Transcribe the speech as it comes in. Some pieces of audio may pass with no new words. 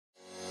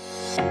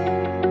So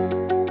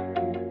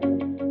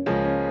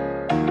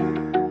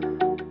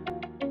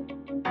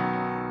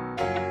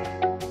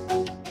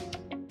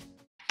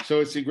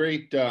it's a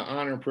great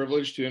honor and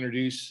privilege to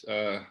introduce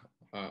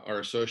our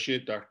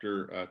associate,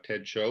 Dr.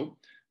 Ted Cho,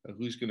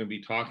 who's going to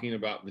be talking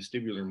about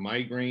vestibular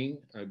migraine,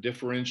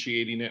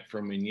 differentiating it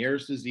from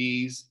Meniere's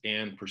disease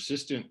and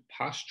persistent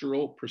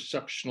postural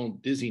perceptual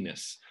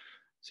dizziness.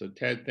 So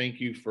Ted, thank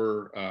you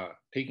for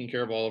taking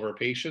care of all of our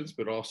patients,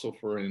 but also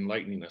for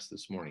enlightening us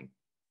this morning.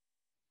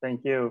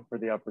 Thank you for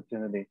the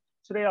opportunity.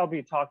 Today I'll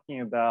be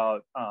talking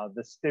about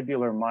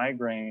vestibular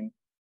migraine,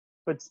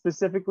 but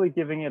specifically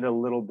giving it a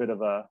little bit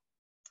of a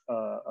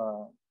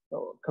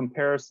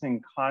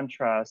comparison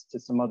contrast to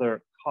some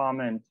other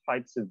common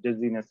types of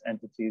dizziness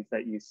entities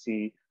that you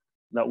see,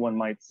 that one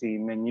might see,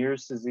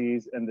 Meniere's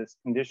disease and this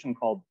condition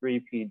called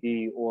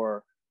 3PD,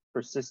 or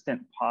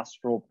persistent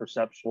postural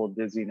perceptual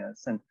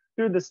dizziness. And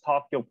through this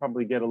talk, you'll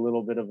probably get a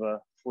little bit of a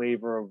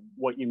flavor of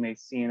what you may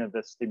see in a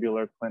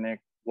vestibular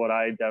clinic, what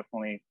I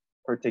definitely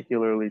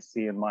particularly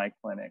see in my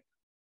clinic.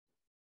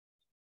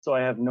 So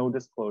I have no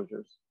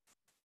disclosures.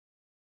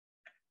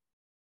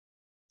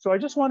 So I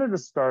just wanted to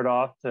start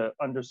off to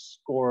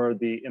underscore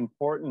the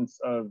importance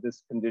of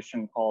this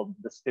condition called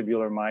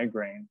vestibular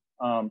migraine.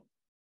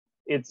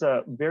 It's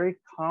a very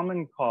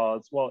common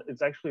cause. Well,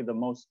 it's actually the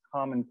most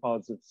common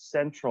cause of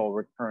central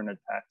recurrent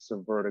attacks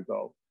of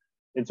vertigo.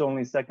 It's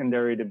only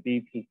secondary to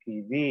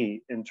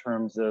BPPV in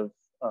terms of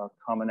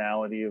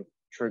commonality of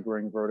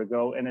triggering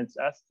vertigo. And it's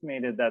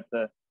estimated that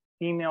the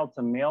female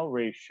to male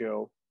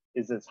ratio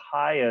is as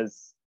high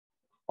as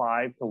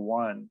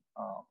 5-to-1.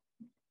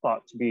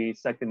 Thought to be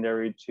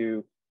secondary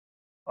to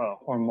a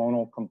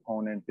hormonal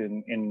component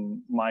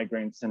in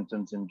migraine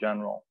symptoms in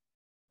general.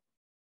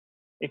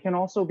 It can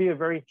also be a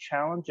very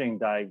challenging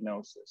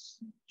diagnosis.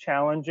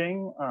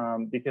 Challenging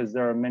because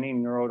there are many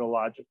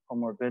neurologic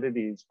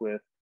comorbidities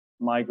with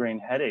migraine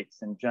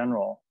headaches in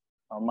general.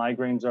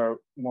 Migraines are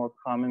more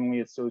commonly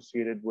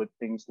associated with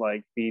things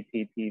like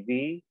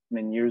BPPV,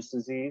 Meniere's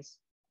disease,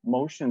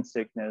 motion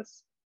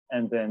sickness,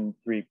 and then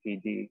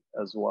 3PD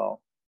as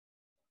well.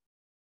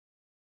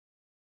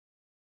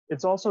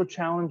 It's also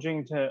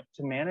challenging to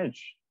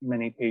manage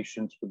many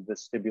patients with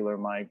vestibular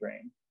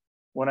migraine.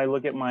 When I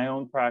look at my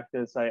own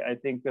practice, I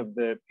think of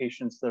the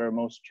patients that are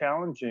most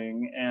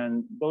challenging,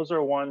 and those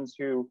are ones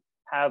who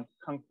have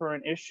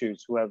concurrent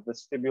issues, who have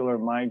vestibular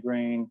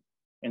migraine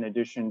in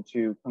addition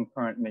to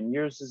concurrent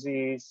Meniere's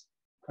disease,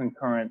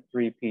 concurrent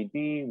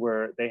 3PD,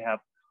 where they have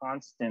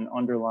constant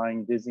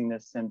underlying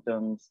dizziness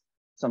symptoms,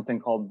 something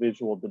called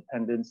visual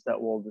dependence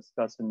that we'll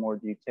discuss in more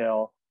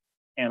detail,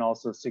 and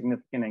also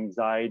significant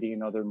anxiety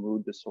and other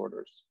mood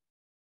disorders.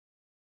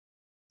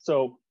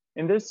 So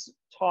in this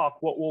talk,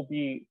 what we'll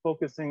be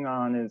focusing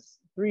on is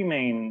three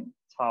main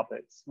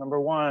topics.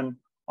 Number one,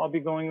 I'll be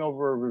going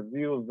over a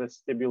review of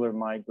vestibular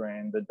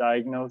migraine, the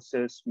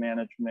diagnosis,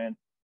 management,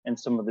 and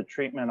some of the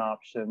treatment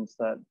options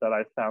that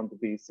I found to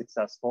be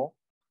successful.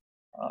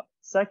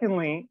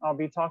 Secondly, I'll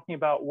be talking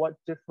about what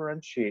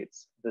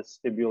differentiates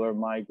vestibular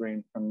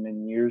migraine from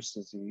Meniere's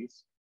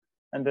disease.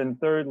 And then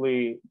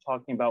thirdly,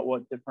 talking about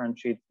what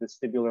differentiates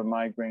vestibular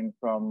migraine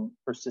from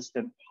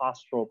persistent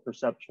postural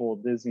perceptual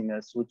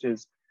dizziness, which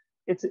is,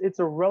 it's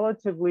a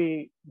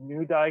relatively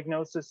new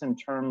diagnosis in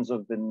terms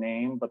of the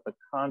name, but the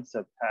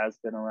concept has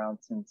been around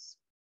since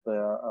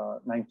the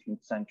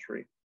 19th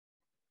century.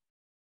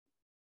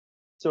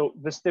 So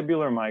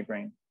vestibular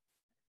migraine.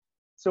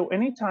 So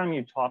anytime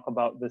you talk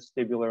about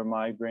vestibular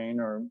migraine,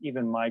 or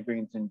even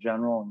migraines in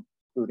general,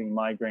 including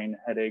migraine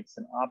headaches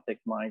and optic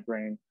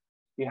migraine,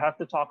 you have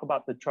to talk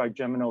about the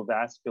trigeminal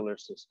vascular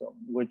system,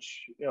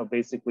 which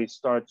basically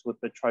starts with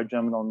the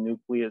trigeminal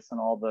nucleus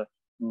and all the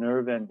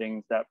nerve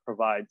endings that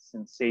provide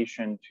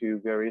sensation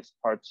to various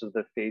parts of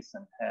the face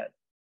and head.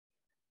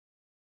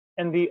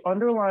 And the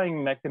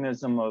underlying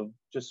mechanism of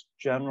just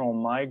general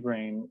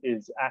migraine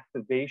is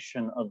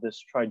activation of this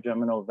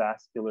trigeminal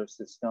vascular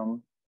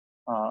system,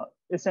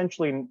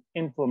 essentially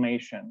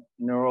inflammation,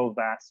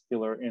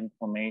 neurovascular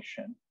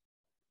inflammation.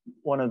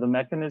 One of the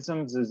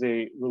mechanisms is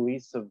a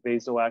release of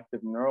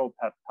vasoactive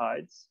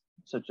neuropeptides,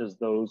 such as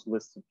those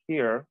listed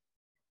here,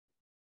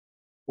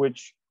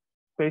 which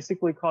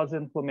basically cause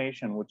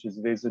inflammation, which is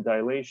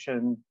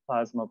vasodilation,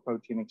 plasma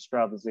protein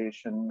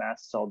extravasation,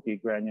 mast cell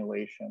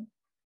degranulation.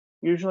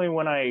 Usually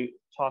when I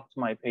talk to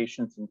my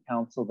patients and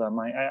counsel them,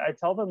 I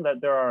tell them that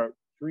there are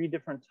three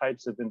different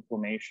types of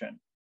inflammation.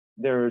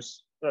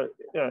 There's,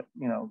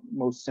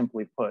 most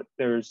simply put,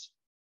 there's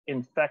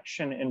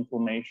infection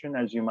inflammation,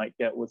 as you might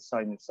get with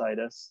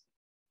sinusitis.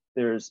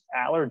 There's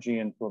allergy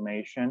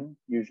inflammation,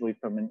 usually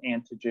from an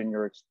antigen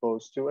you're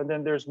exposed to. And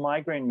then there's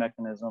migraine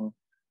mechanism,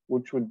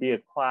 which would be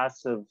a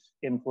class of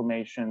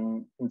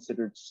inflammation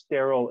considered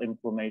sterile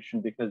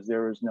inflammation because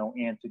there is no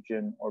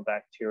antigen or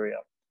bacteria.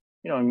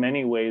 In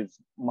many ways,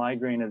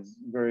 migraine is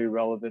very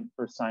relevant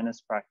for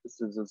sinus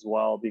practices as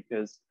well,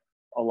 because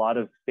a lot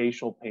of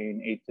facial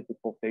pain,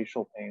 atypical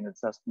facial pain,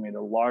 it's estimated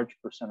a large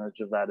percentage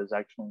of that is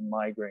actually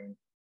migraine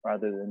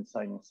rather than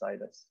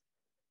sinusitis.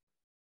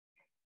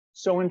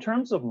 So in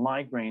terms of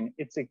migraine,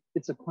 it's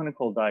a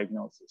clinical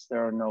diagnosis.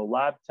 There are no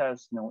lab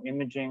tests, no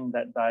imaging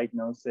that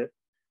diagnose it.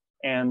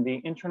 And the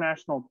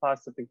International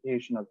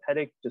Classification of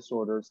Headache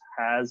Disorders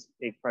has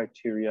a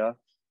criteria,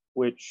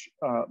 which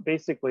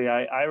basically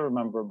I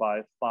remember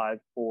by 5,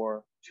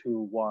 4,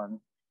 2, 1.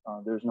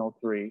 There's no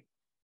 3.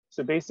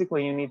 So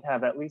basically you need to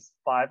have at least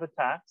 5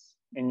 attacks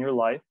in your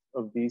life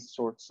of these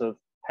sorts of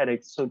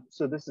headaches.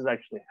 So this is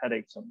actually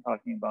headaches I'm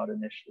talking about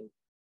initially.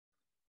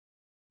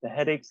 The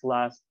headaches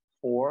last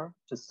 4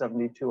 to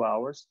 72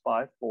 hours,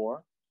 5,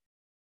 4.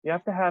 You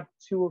have to have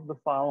 2 of the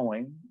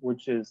following,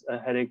 which is a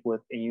headache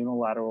with a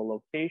unilateral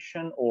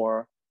location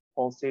or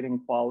pulsating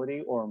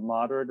quality or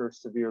moderate or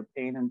severe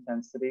pain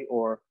intensity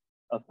or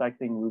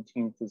affecting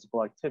routine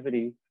physical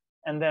activity.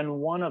 And then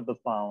 1 of the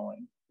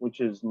following,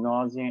 which is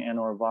nausea and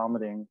or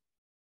vomiting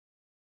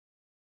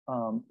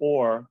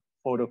or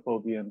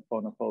photophobia and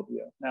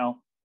phonophobia.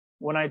 Now,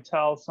 when I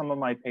tell some of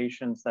my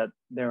patients that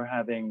they're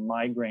having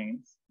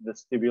migraines,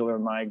 vestibular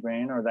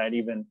migraine, or that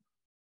even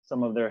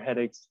some of their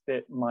headaches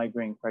fit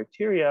migraine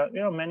criteria,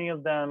 many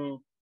of them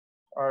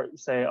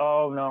say,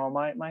 oh no,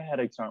 my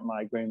headaches aren't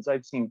migraines.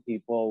 I've seen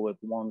people with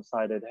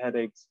one-sided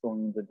headaches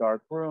going into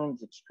dark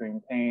rooms,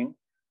 extreme pain.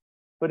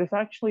 But if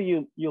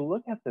actually you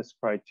look at this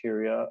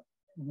criteria,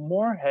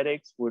 more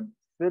headaches would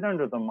fit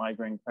under the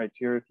migraine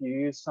criteria if you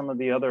use some of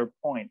the other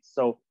points.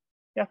 So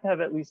you have to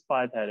have at least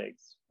 5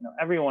 headaches.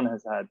 Everyone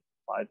has had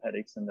 5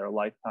 headaches in their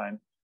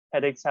lifetime.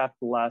 Headaches have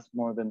to last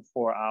more than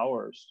 4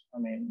 hours. I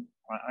mean,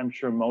 I'm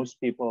sure most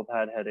people have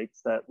had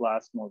headaches that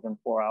last more than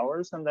 4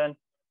 hours. And then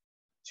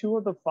 2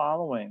 of the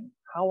following.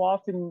 How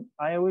often,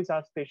 I always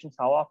ask patients,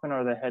 how often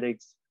are the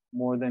headaches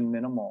more than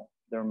minimal?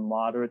 They're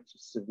moderate to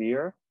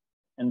severe,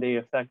 and they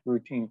affect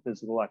routine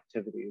physical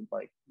activity.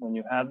 Like when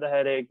you have the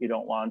headache, you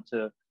don't want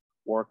to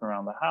work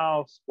around the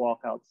house, walk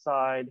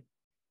outside.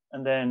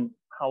 And then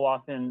how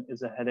often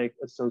is a headache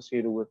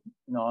associated with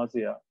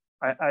nausea?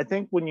 I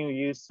think when you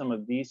use some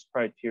of these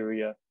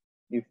criteria,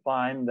 you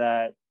find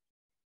that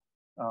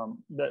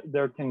that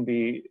there can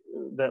be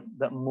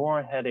that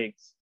more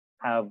headaches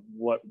have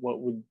what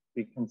would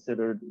be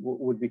considered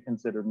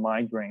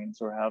migraines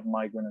or have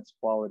migrainous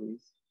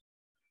qualities.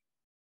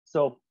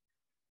 So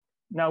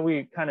now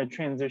we kind of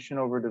transition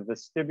over to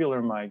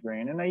vestibular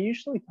migraine, and I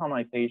usually tell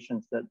my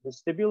patients that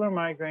vestibular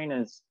migraine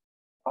is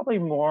probably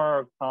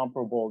more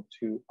comparable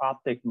to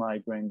optic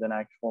migraine than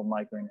actual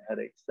migraine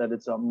headaches, that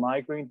it's a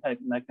migraine type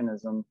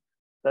mechanism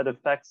that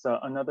affects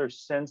another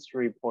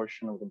sensory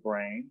portion of the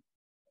brain.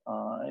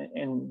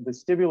 In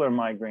vestibular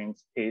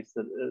migraine's case,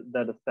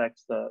 that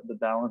affects the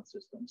balance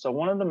system. So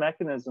one of the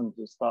mechanisms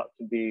is thought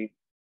to be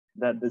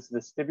that this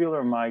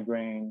vestibular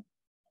migraine,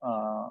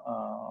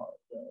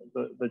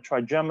 the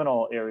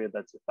trigeminal area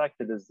that's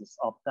affected is this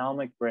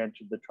ophthalmic branch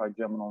of the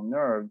trigeminal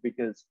nerve,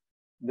 because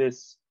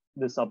this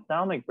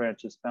ophthalmic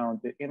branch is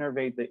found to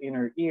innervate the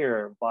inner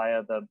ear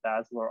via the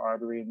basilar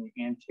artery and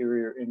the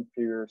anterior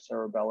inferior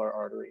cerebellar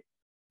artery.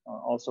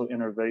 Also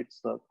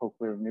innervates the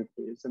cochlear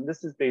nucleus. And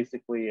this is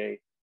basically a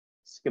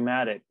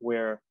schematic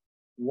where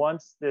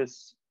once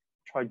this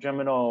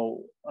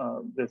trigeminal,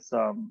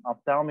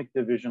 ophthalmic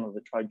division of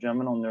the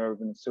trigeminal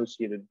nerve and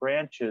associated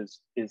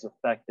branches is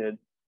affected,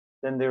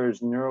 then there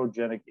is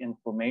neurogenic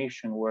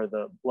inflammation where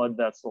the blood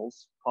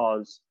vessels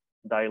cause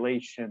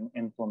dilation,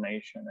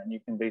 inflammation, and you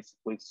can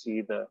basically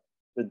see the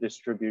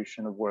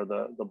distribution of where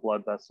the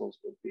blood vessels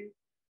would be,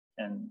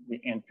 and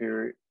the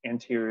anterior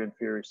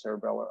inferior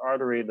cerebellar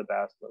artery, the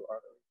basilar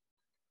artery.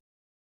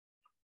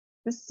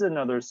 This is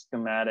another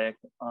schematic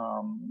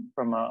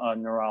from a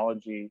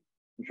neurology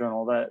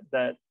journal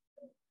that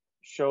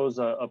shows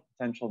a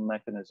potential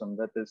mechanism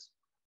that this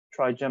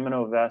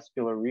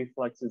trigeminal-vascular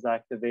reflex is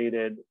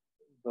activated,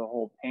 the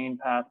whole pain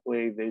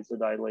pathway,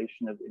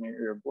 vasodilation of inner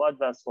ear blood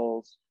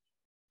vessels,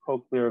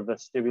 cochlear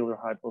vestibular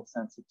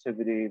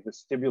hyposensitivity,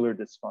 vestibular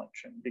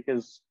dysfunction,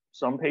 because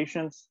some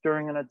patients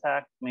during an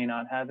attack may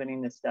not have any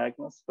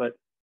nystagmus, but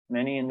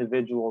many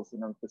individuals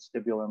in a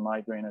vestibular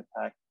migraine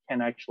attack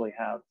can actually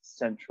have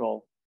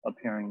central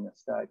appearing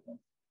nystagmus.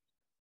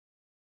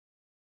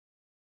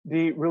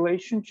 The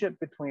relationship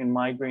between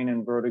migraine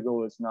and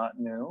vertigo is not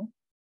new.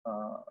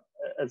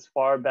 As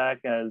far back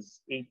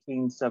as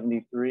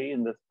 1873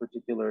 in this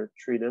particular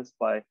treatise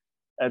by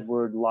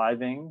Edward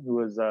Living, who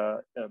was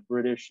a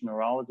British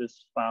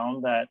neurologist,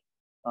 found that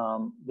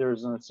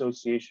there's an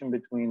association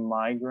between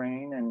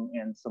migraine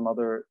and some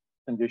other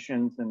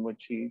conditions in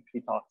which he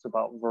talks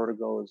about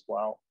vertigo as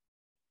well.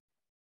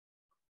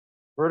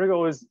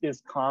 Vertigo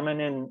is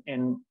common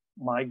in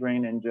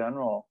migraine in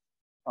general.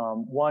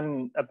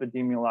 One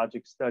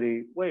epidemiologic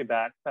study way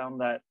back found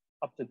that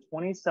up to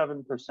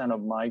 27%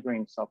 of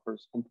migraine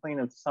sufferers complain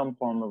of some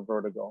form of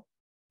vertigo.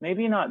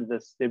 Maybe not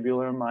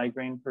vestibular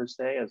migraine per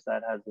se, as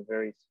that has a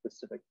very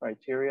specific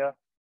criteria,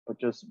 but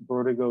just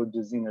vertigo,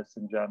 dizziness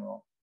in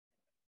general.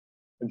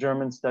 A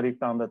German study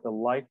found that the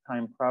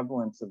lifetime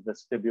prevalence of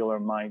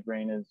vestibular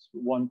migraine is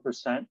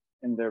 1%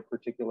 in their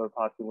particular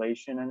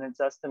population, and it's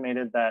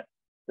estimated that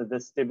the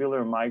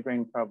vestibular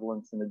migraine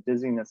prevalence in a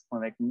dizziness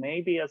clinic may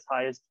be as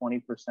high as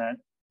 20%,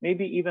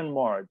 maybe even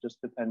more. It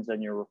just depends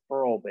on your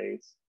referral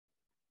base.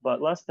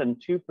 But less than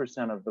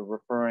 2% of the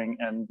referring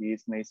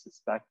MDs may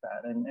suspect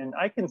that. And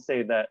I can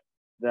say that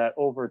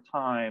over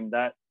time,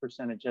 that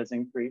percentage has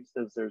increased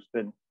as there's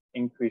been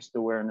increased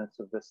awareness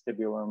of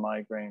vestibular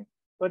migraine,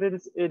 but it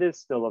is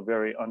still a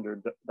very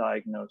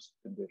underdiagnosed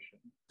condition.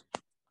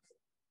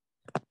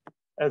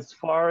 As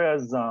far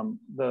as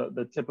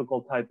the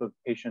typical type of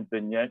patient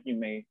vignette you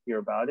may hear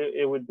about,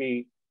 it would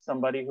be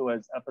somebody who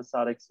has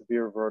episodic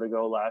severe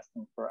vertigo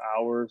lasting for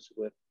hours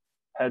with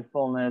head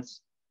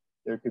fullness.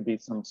 There could be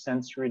some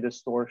sensory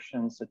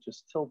distortion, such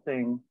as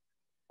tilting,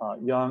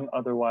 young,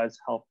 otherwise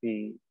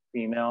healthy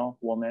female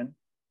woman.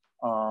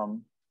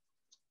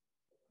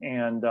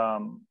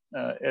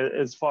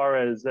 As far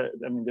as,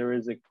 I mean, there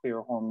is a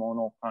clear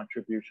hormonal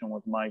contribution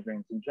with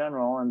migraines in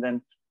general, and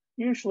then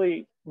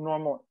usually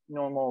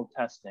normal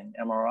testing,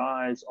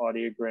 MRIs,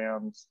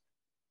 audiograms.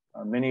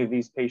 Many of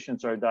these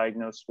patients are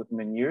diagnosed with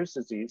Meniere's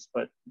disease,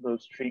 but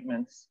those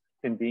treatments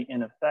can be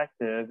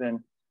ineffective.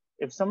 And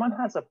if someone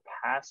has a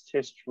past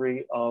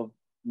history of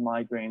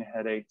migraine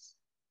headaches,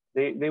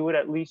 they would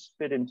at least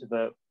fit into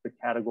the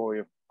category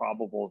of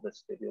probable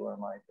vestibular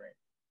migraine.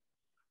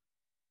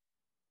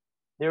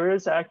 There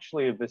is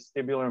actually a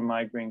vestibular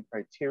migraine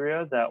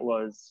criteria that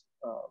was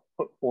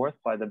put forth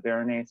by the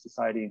Meniere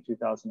Society in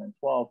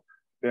 2012,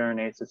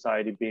 Meniere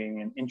Society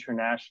being an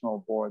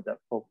international board that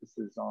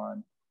focuses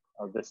on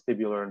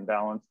vestibular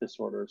imbalance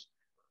disorders.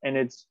 And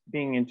it's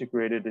being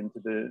integrated into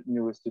the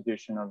newest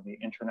edition of the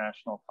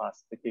International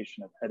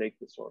Classification of Headache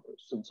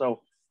Disorders. And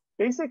so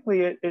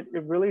basically, it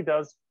really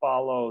does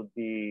follow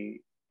the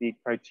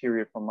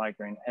criteria for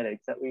migraine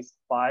headaches, at least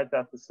 5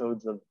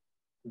 episodes of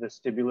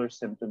vestibular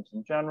symptoms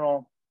in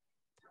general,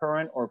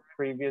 current or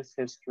previous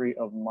history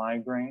of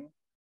migraine,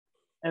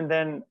 and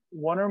then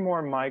 1 or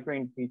more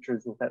migraine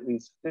features with at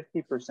least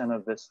 50%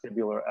 of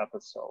vestibular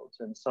episodes.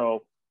 And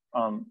so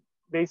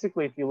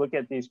basically, if you look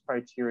at these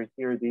criteria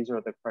here, these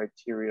are the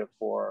criteria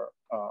for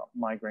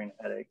migraine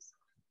headaches,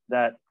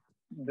 that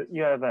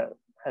you have a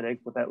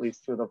headache with at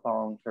least 2 of the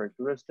following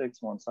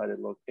characteristics: one-sided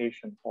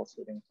location,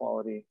 pulsating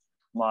quality,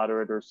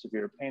 moderate or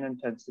severe pain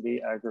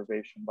intensity,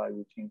 aggravation by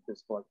routine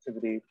physical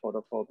activity,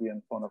 photophobia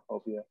and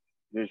phonophobia,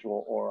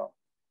 visual aura.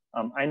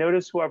 I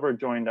noticed whoever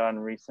joined on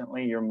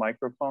recently, your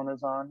microphone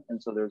is on,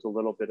 and so there's a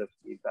little bit of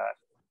feedback.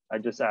 I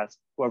just asked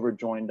whoever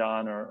joined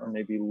on, or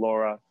maybe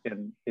Laura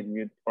can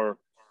mute, or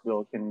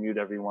Bill can mute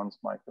everyone's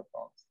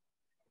microphones.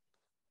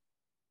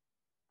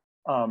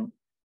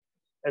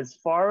 As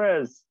far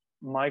as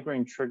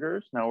migraine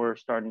triggers, now we're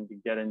starting to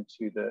get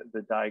into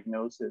the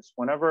diagnosis.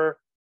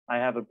 Whenever I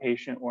have a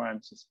patient where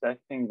I'm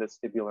suspecting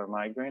vestibular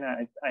migraine,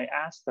 I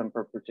ask them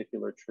for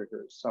particular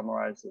triggers,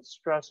 summarized as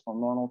stress,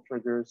 hormonal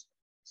triggers,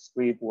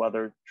 sleep,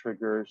 weather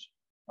triggers,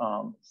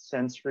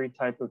 sensory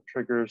type of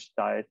triggers,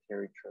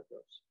 dietary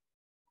triggers.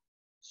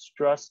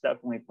 Stress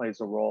definitely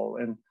plays a role.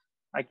 And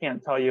I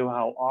can't tell you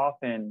how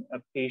often a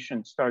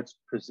patient starts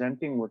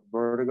presenting with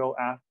vertigo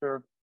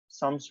after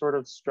some sort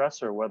of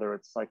stressor, whether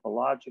it's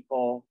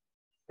psychological,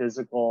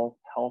 physical,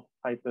 health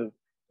type of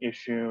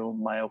issue,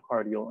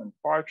 myocardial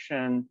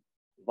infarction,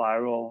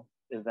 viral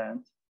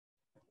event,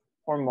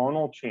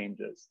 hormonal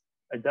changes.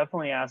 I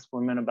definitely ask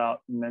women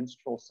about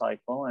menstrual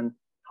cycle and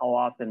how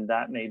often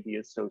that may be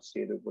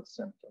associated with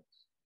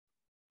symptoms.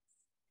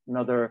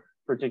 Another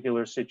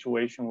particular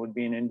situation would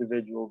be an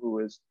individual who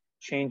is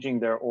changing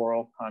their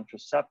oral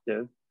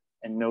contraceptive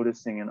and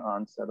noticing an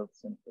onset of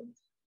symptoms.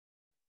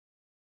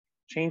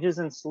 Changes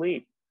in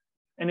sleep.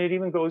 And it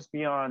even goes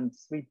beyond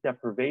sleep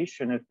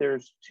deprivation. If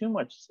there's too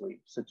much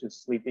sleep, such as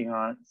sleeping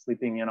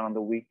in on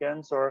the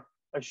weekends, or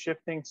a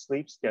shifting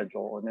sleep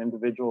schedule, an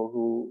individual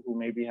who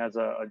maybe has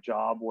a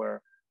job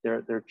where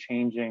they're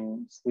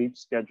changing sleep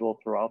schedule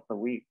throughout the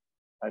week.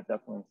 I've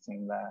definitely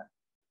seen that.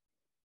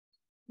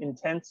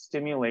 Intense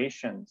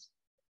stimulations,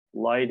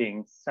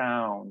 lighting,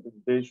 sound,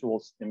 visual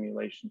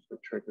stimulations for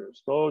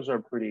triggers. Those are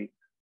pretty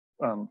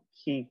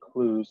key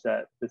clues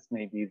that this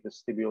may be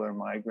vestibular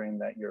migraine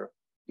that you're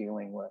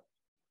dealing with.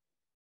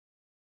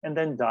 And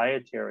then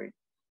dietary,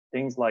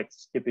 things like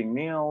skipping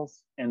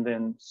meals, and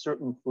then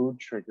certain food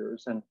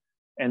triggers.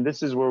 And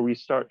this is where we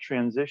start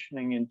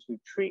transitioning into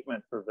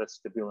treatment for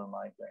vestibular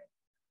migraine.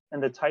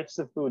 And the types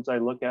of foods I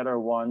look at are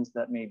ones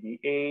that may be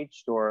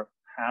aged or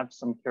have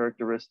some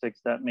characteristics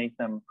that make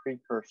them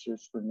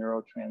precursors for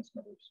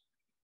neurotransmitters.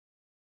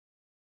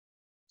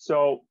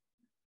 So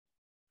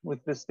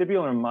with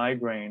vestibular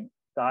migraine,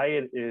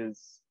 diet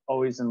is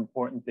always an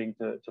important thing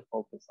to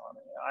focus on.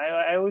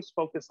 I always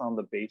focus on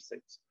the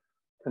basics,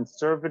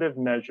 conservative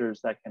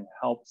measures that can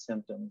help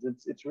symptoms.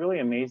 It's really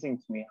amazing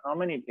to me how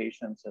many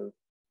patients have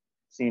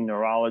seen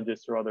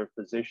neurologists or other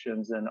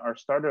physicians and are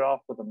started off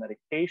with a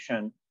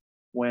medication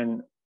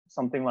when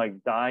something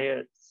like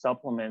diet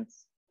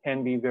supplements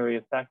can be very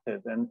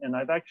effective. And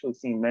I've actually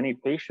seen many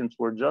patients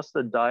where just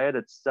the diet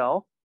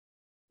itself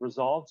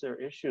resolves their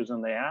issues.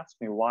 And they ask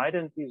me, why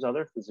didn't these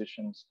other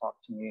physicians talk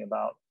to me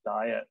about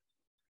diet?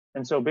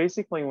 And so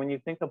basically, when you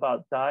think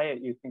about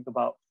diet, you think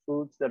about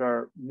foods that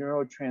are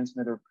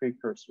neurotransmitter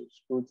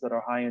precursors, foods that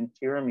are high in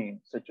tyramine,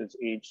 such as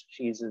aged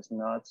cheeses,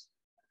 nuts,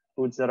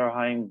 foods that are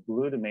high in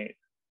glutamate,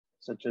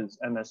 such as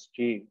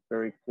MSG,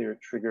 very clear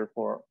trigger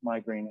for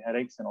migraine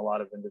headaches in a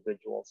lot of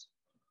individuals,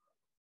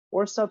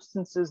 or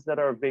substances that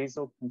are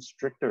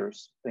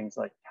vasoconstrictors, things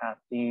like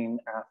caffeine,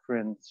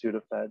 afrin,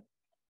 Sudafed.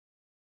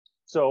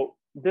 So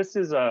this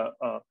is a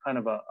kind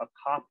of a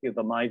copy of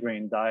the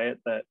migraine diet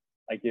that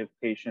I give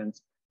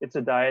patients. It's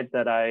a diet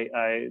that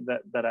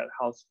that at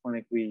House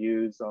Clinic we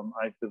use.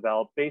 I've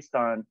developed based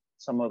on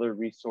some other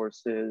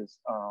resources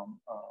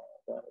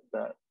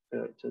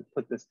to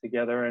put this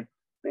together. And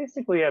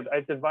basically,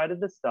 I've divided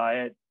this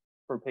diet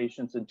for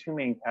patients in two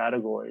main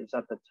categories.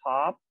 At the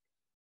top,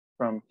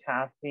 from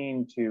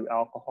caffeine to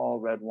alcohol,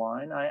 red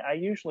wine, I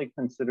usually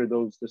consider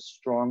those the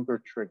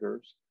stronger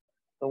triggers.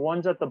 The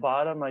ones at the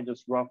bottom, I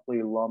just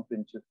roughly lump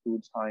into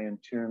foods high in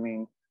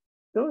tyramine.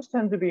 Those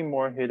tend to be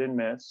more hit and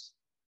miss.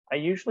 I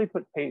usually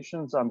put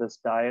patients on this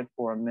diet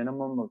for a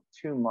minimum of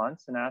 2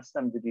 months and ask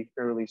them to be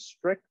fairly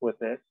strict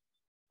with it.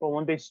 But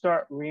when they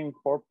start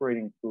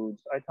reincorporating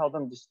foods, I tell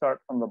them to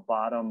start from the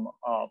bottom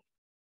up.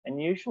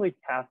 And usually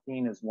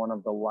caffeine is one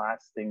of the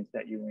last things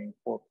that you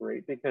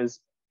incorporate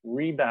because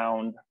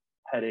rebound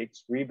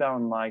headaches,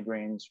 rebound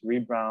migraines,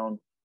 rebound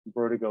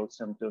vertigo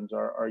symptoms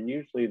are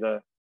usually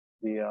the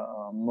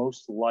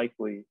most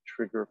likely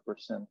trigger for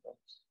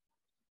symptoms.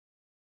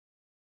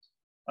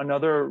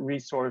 Another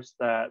resource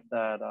that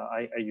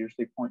I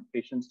usually point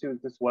patients to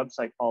is this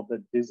website called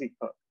the Dizzy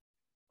Cook.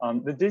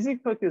 The Dizzy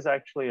Cook is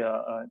actually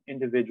an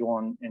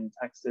individual in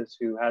Texas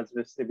who has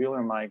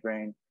vestibular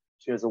migraine.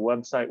 She has a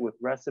website with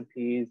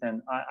recipes,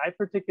 and I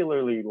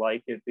particularly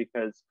like it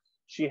because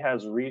she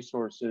has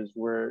resources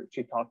where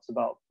she talks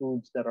about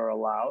foods that are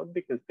allowed,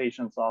 because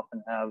patients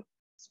often have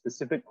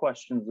specific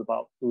questions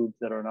about foods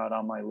that are not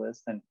on my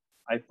list, and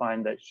I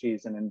find that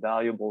she's an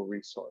invaluable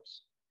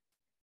resource.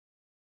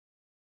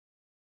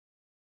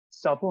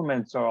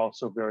 Supplements are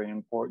also very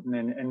important,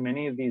 and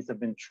many of these have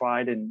been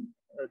tried and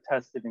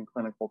tested in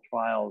clinical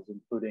trials,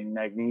 including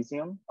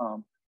magnesium.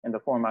 And the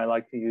form I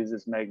like to use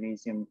is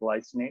magnesium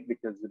glycinate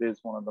because it is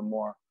one of the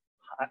more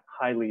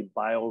highly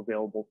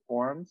bioavailable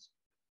forms,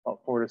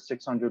 about 400 to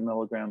 600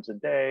 milligrams a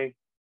day.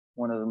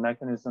 One of the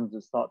mechanisms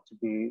is thought to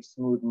be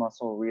smooth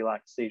muscle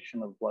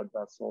relaxation of blood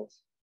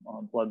vessels,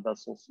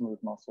 smooth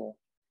muscle.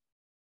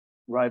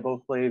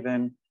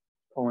 Riboflavin,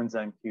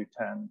 coenzyme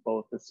Q10,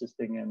 both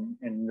assisting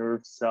in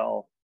nerve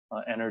cell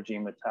energy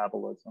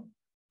metabolism.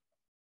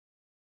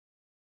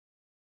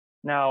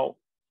 Now,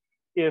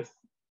 if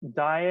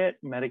diet,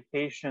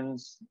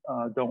 medications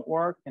don't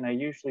work, and I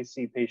usually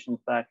see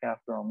patients back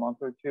after a month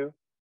or two,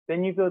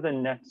 then you go the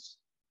next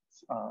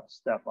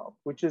step up,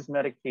 which is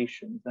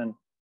medications. And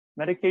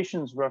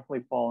medications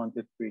roughly fall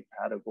into 3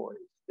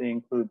 categories. They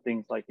include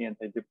things like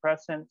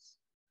antidepressants,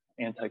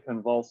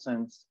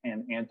 anticonvulsants,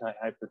 and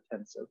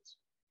antihypertensives.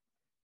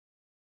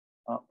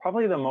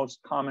 Probably the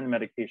most common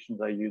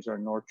medications I use are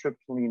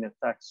nortriptyline,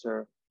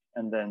 Effexor,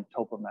 and then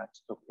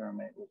Topamax,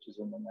 topiramate, which is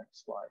in the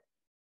next slide.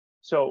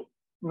 So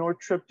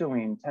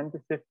nortriptyline, 10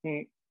 to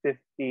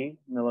 50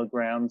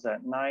 milligrams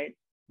at night.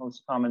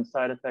 Most common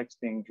side effects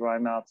being dry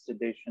mouth,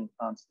 sedation,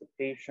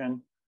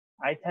 constipation.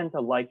 I tend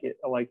to like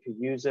to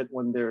use it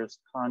when there is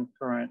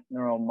concurrent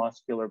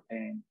neuromuscular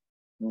pain,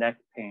 neck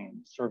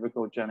pain,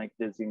 cervicogenic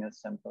dizziness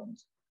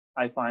symptoms.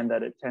 I find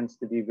that it tends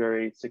to be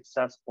very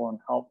successful and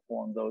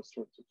helpful in those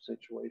sorts of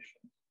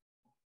situations.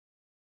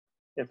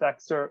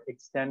 Effexor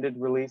extended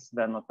release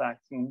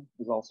venlafaxine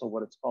is also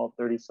what it's called,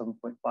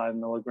 37.5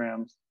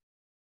 milligrams.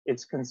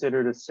 It's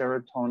considered a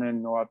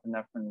serotonin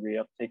norepinephrine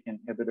reuptake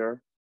inhibitor.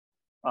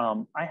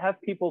 I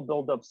have people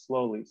build up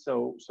slowly.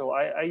 So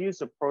I use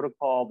a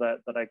protocol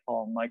that I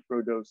call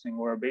microdosing,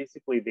 where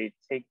basically they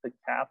take the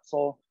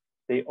capsule,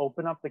 they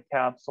open up the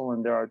capsule,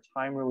 and there are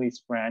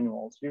time-release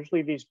granules.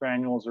 Usually these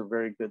granules are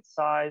very good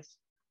size.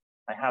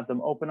 I have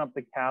them open up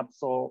the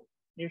capsule.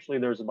 Usually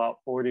there's about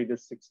 40 to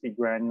 60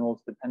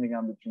 granules, depending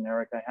on the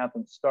generic. I have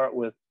them start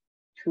with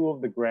 2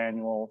 of the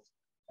granules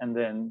and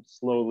then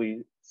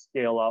slowly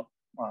scale up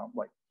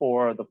like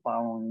 4 the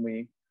following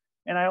week.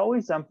 And I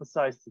always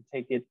emphasize to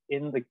take it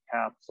in the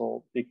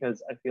capsule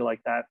because I feel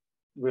like that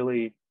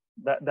really,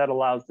 that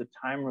allows the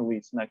time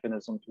release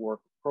mechanism to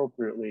work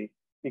appropriately,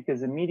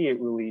 because immediate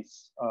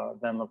release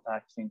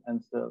venlafaxine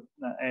tends to,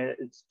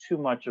 it's too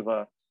much of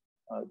a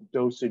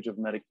dosage of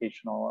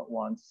medication all at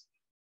once.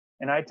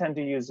 And I tend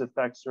to use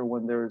Effexor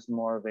when there is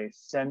more of a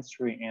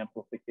sensory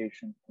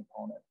amplification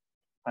component,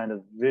 kind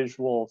of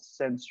visual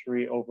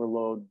sensory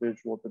overload,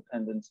 visual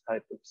dependence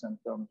type of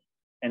symptom.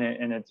 And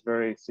it's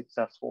very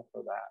successful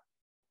for that.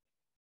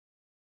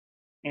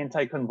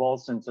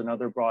 Anticonvulsants,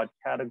 another broad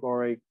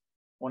category.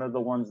 One of the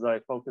ones that I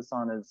focus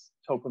on is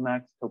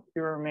Topamax,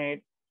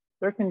 topiramate.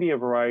 There can be a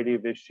variety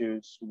of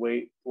issues: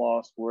 weight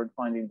loss, word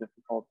finding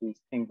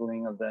difficulties,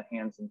 tingling of the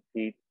hands and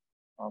feet,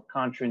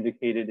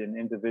 contraindicated in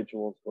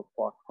individuals with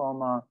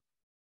glaucoma.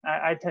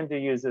 I tend to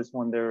use this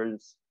when there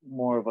is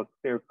more of a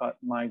clear-cut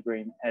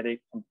migraine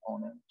headache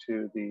component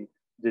to the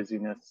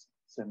dizziness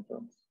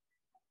symptoms.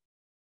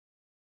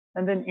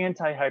 And then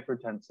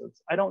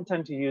antihypertensives. I don't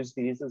tend to use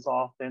these as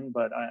often,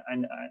 but I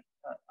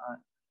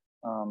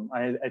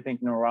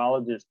think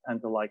neurologists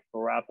tend to like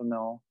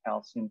verapamil,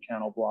 calcium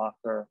channel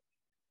blocker,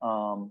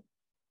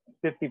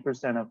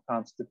 50% of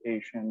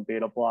constipation,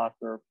 beta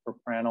blocker,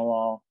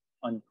 propranolol,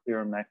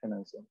 unclear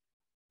mechanism.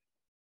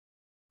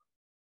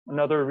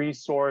 Another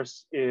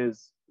resource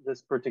is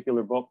this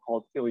particular book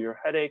called Feel Your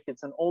Headache.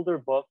 It's an older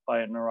book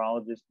by a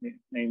neurologist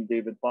named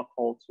David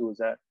Buchholz, who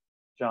was at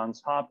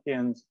Johns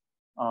Hopkins.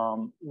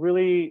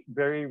 Really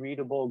very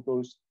readable,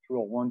 goes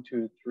through a 1,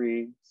 2,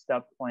 3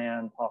 step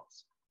plan,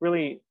 talks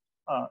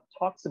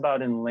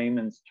about in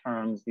layman's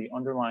terms the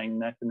underlying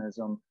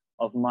mechanism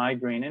of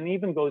migraine, and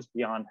even goes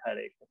beyond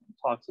headache. It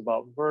talks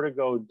about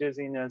vertigo,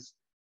 dizziness,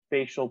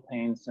 facial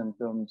pain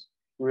symptoms,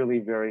 really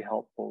very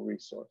helpful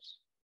resource.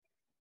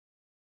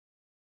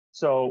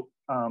 So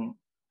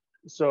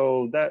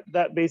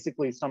that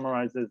basically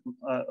summarizes,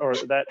 or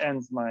that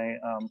ends my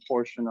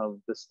portion of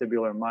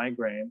vestibular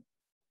migraine.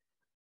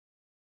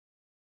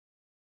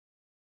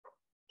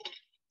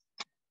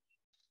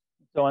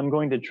 So I'm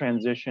going to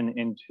transition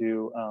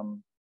into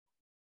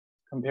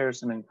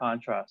comparison and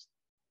contrast,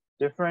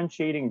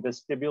 differentiating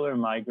vestibular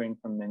migraine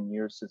from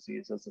Meniere's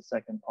disease as the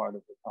second part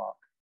of the talk.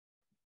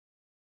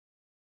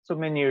 So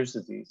Meniere's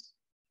disease,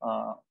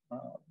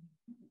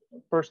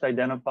 first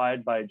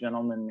identified by a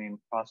gentleman named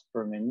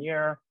Prosper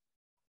Meniere,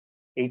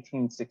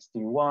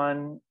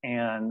 1861.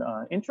 And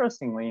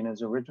interestingly, in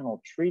his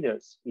original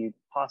treatise, he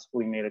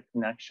possibly made a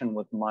connection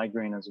with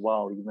migraine as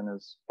well, even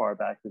as far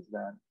back as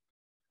then.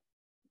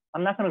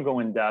 I'm not going to go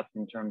in depth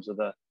in terms of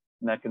the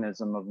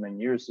mechanism of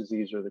Meniere's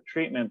disease or the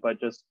treatment, but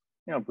just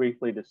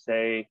briefly to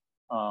say,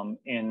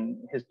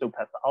 in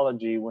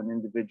histopathology, when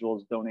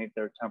individuals donate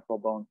their temporal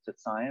bones to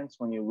science,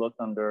 when you look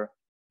under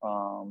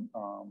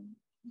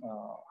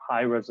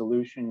high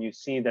resolution, you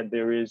see that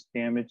there is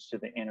damage to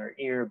the inner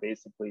ear,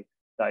 basically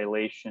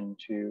dilation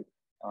to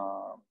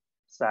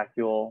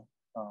saccule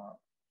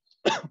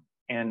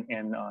and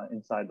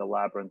inside the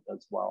labyrinth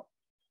as well.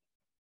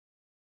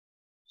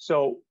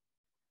 So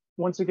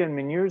once again,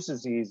 Meniere's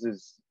disease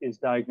is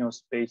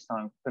diagnosed based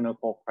on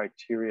clinical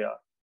criteria.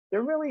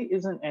 There really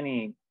isn't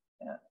any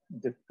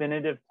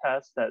definitive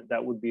test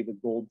that would be the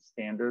gold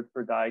standard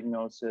for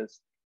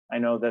diagnosis. I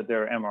know that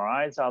there are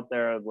MRIs out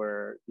there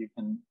where you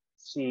can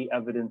see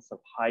evidence of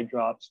high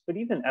drops, but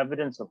even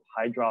evidence of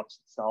high drops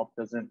itself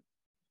doesn't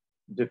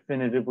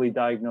definitively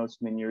diagnose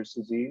Meniere's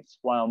disease,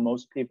 while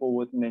most people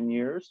with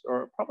Meniere's,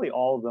 or probably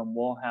all of them,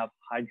 will have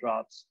high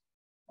drops,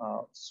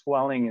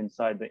 swelling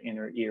inside the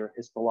inner ear,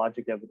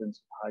 histologic evidence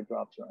of high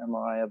drops or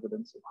MRI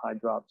evidence of high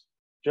drops.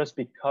 Just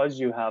because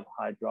you have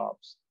high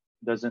drops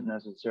doesn't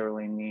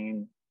necessarily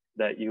mean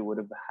that you would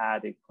have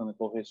had a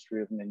clinical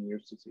history of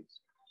Meniere's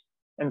disease.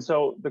 And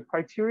so the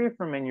criteria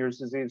for Meniere's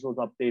disease was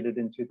updated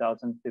in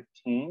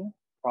 2015,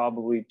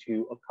 probably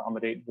to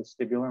accommodate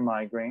vestibular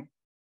migraine,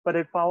 but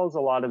it follows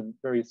a lot of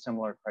very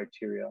similar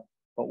criteria.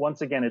 But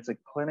once again, it's a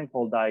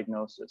clinical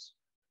diagnosis.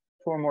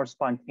 2 or more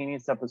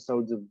spontaneous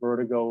episodes of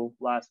vertigo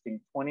lasting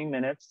 20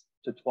 minutes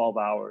to 12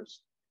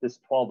 hours. This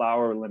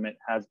 12-hour limit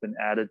has been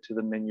added to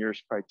the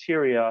Meniere's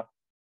criteria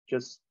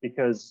just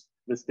because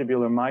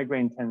vestibular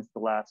migraine tends to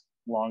last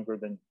longer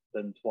than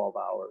 12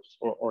 hours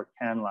or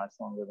can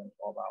last longer than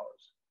 12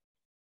 hours.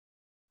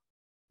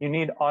 You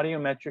need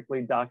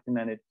audiometrically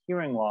documented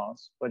hearing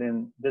loss, but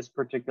in this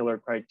particular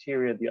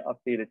criteria, the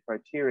updated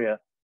criteria,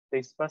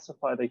 they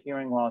specify the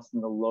hearing loss in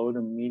the low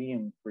to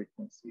medium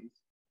frequencies.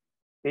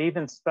 They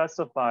even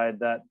specified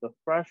that the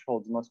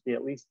thresholds must be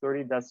at least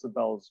 30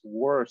 decibels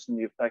worse in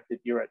the affected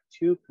ear at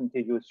 2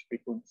 contiguous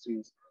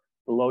frequencies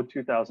below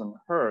 2000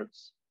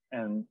 hertz.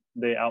 And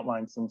they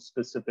outlined some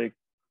specific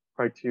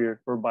criteria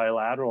for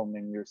bilateral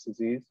Meniere's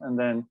disease. And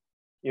then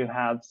you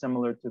have,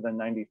 similar to the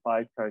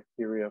 95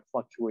 criteria,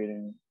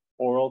 fluctuating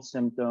oral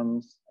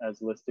symptoms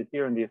as listed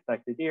here in the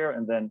affected ear,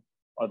 and then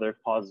other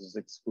causes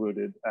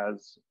excluded,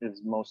 as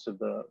is most of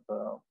the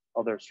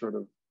other sort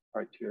of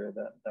criteria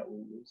that we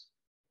use.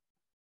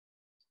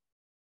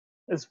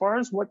 As far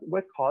as what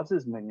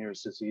causes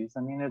Meniere's disease,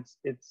 I mean,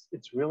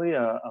 it's really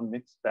a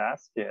mixed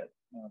basket.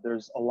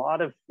 There's a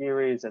lot of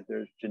theories that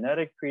there's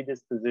genetic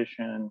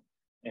predisposition,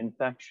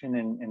 infection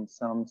in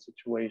some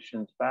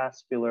situations,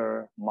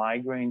 vascular,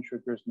 migraine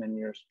triggers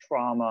Meniere's,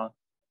 trauma,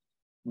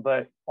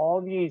 but all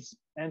these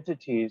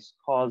entities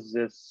cause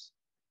this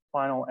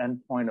final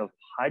endpoint of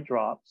high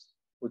drops,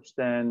 which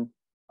then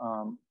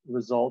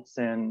results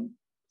in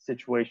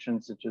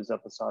situations such as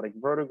episodic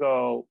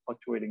vertigo,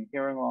 fluctuating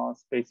hearing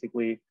loss,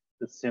 basically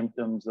the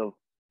symptoms of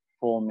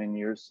full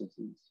Meniere's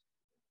disease.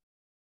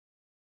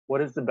 What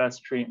is the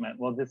best treatment?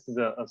 Well, this is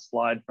a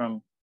slide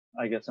from,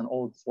 I guess, an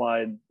old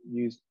slide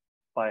used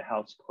by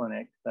House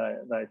Clinic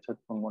that I took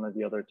from one of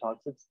the other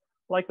talks. It's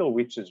like a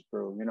witch's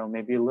brew,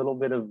 maybe a little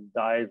bit of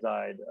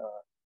diazide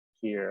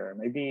here,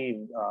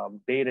 maybe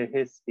beta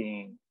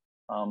histine,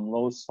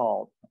 low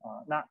salt.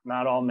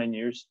 Not all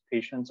Meniere's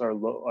patients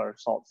are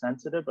salt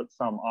sensitive, but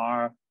some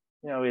are.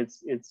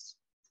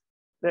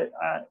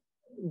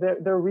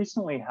 There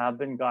recently have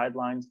been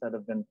guidelines that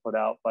have been put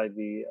out by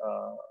the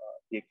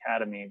the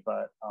academy,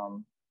 but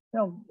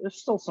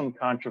there's still some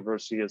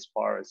controversy as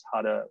far as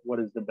what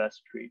is the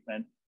best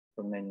treatment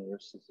for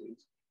Meniere's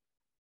disease.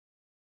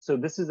 So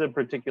this is a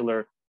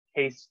particular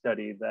case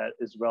study that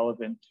is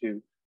relevant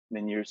to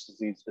Meniere's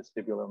disease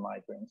vestibular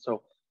migraine.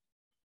 So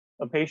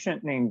a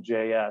patient named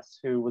JS,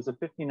 who was a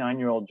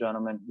 59-year-old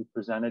gentleman who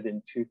presented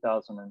in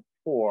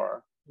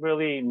 2004,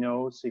 really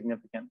no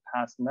significant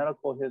past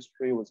medical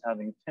history, was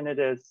having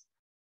tinnitus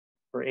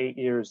for 8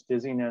 years,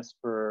 dizziness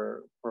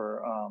for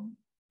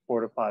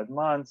 4 to 5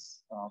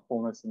 months,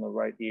 fullness in the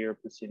right ear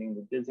preceding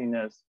the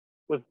dizziness,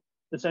 with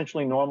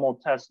essentially normal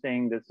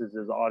testing. This is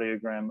his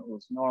audiogram, it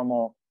was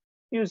normal.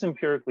 He was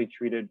empirically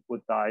treated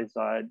with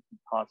diazide,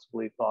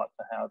 possibly thought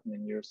to have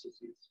Meniere's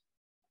disease.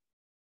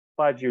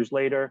 5 years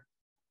later,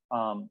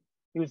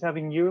 he was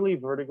having yearly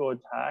vertigo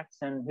attacks,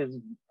 and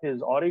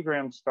his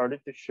audiogram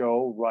started to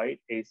show right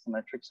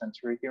asymmetric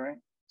sensory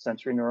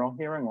neural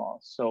hearing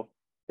loss. So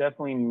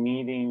definitely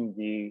meeting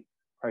the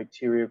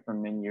criteria for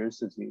Meniere's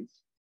disease.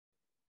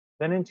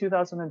 Then in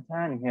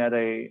 2010, he had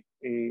a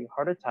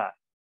heart attack.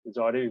 His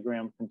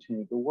audiogram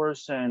continued to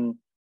worsen,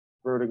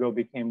 vertigo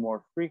became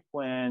more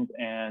frequent,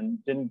 and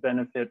didn't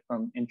benefit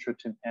from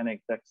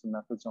intratympanic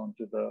dexamethasone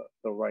to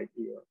the right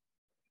ear.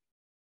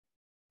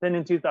 Then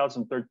in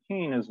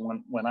 2013 is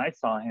when I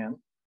saw him.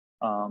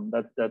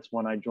 That's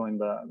when I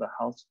joined the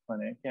house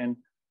clinic. And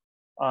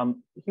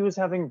he was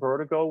having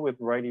vertigo with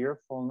right ear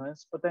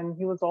fullness, but then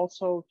he was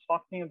also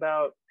talking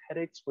about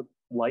headaches with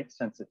light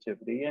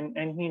sensitivity.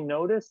 And he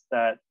noticed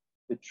that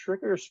the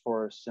triggers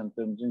for his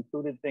symptoms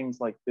included things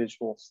like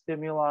visual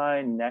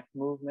stimuli, neck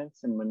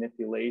movements and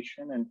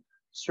manipulation, and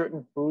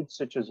certain foods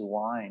such as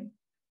wine.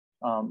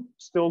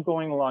 Still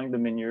going along the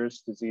Meniere's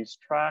disease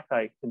track,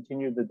 I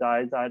continued the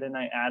diazide and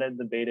I added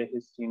the beta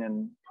histine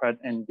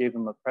and gave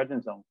him a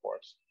prednisone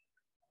course.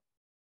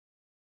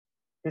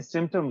 His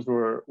symptoms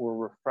were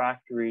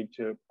refractory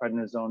to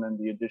prednisone and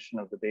the addition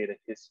of the beta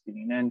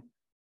histine. And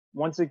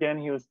once again,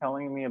 he was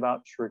telling me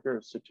about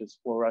triggers such as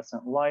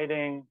fluorescent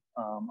lighting.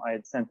 I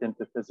had sent him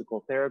to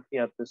physical therapy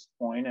at this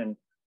point, and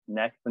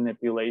neck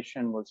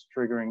manipulation was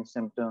triggering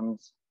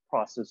symptoms.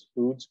 Processed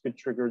foods could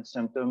trigger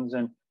symptoms,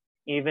 and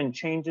even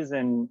changes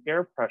in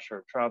air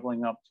pressure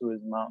traveling up to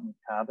his mountain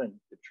cabin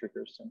could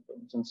trigger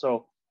symptoms. And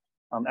so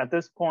at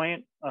this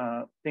point,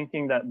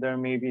 thinking that there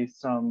may be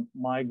some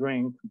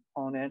migraine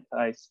component,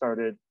 I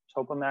started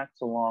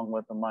Topamax along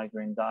with a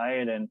migraine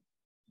diet, and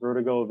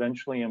vertigo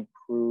eventually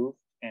improved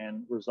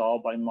and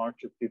resolved by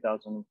March of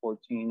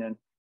 2014. And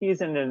he's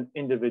an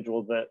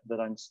individual that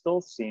I'm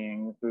still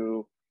seeing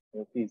who,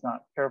 if he's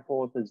not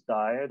careful with his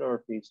diet or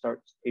if he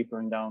starts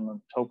tapering down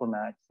on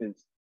Topamax,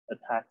 his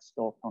attacks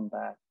still come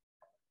back.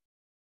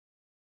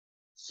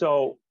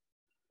 So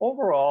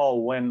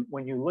overall, when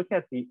you look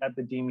at the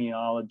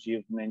epidemiology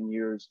of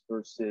Meniere's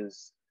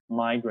versus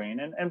migraine,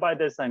 and by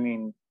this I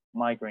mean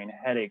migraine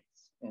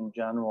headaches in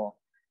general,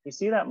 you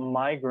see that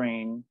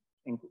migraine,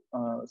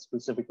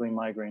 specifically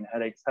migraine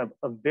headaches, have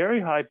a very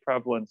high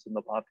prevalence in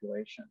the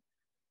population,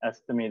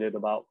 estimated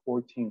about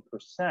 14%,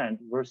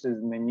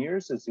 versus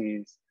Meniere's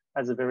disease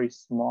has a very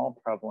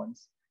small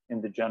prevalence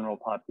in the general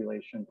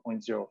population,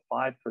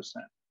 0.05%.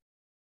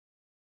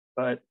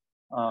 But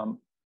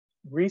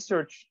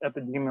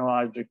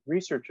epidemiologic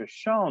research has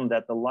shown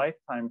that the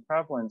lifetime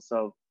prevalence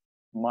of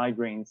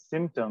migraine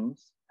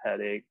symptoms,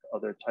 headache,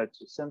 other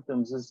types of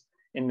symptoms, is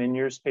in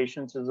Meniere's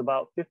patients is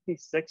about 56%.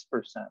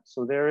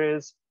 So there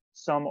is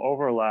some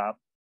overlap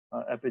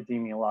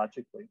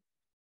epidemiologically.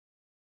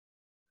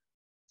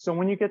 So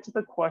when you get to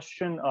the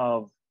question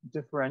of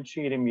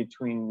differentiating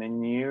between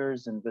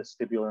Meniere's and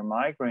vestibular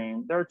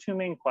migraine, there are two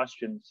main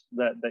questions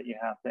that you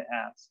have to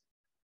ask.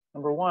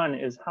 Number one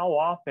is, how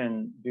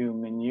often do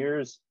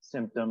Meniere's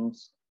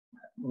symptoms,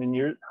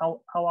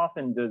 how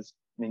often does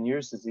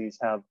Meniere's disease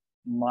have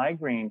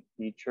migraine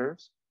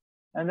features?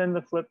 And then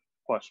the flip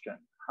question,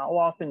 how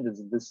often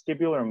does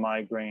vestibular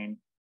migraine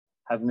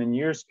have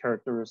Meniere's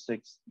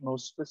characteristics,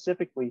 most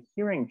specifically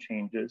hearing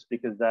changes,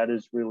 because that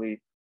is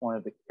really one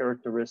of the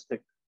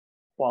characteristic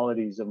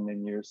qualities of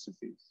Meniere's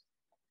disease.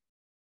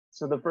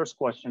 So the first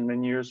question,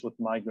 Meniere's with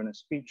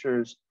migrainous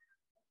features.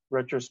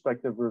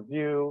 Retrospective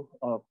review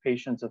of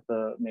patients at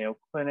the Mayo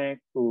Clinic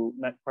who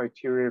met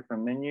criteria for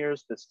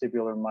Meniere's,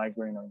 vestibular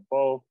migraine, or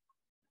both.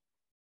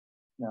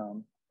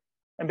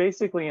 And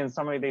basically, in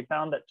summary, they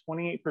found that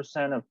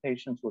 28% of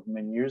patients with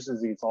Meniere's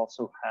disease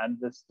also had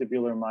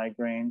vestibular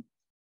migraine.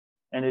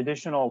 An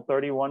additional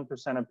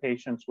 31% of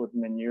patients with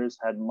Meniere's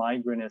had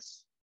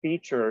migrainous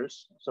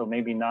features, so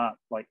maybe not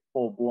like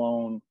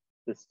full-blown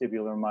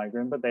vestibular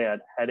migraine, but they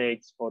had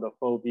headaches,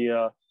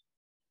 photophobia,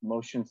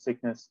 motion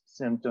sickness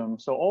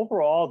symptoms. So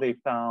overall, they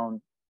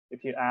found,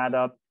 if you add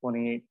up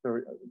 28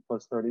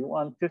 plus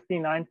 31,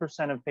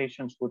 59% of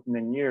patients with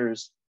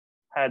Meniere's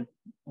had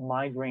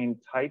migraine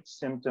type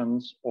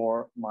symptoms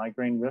or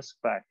migraine risk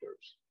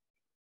factors.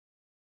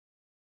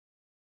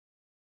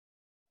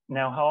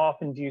 Now, how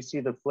often do you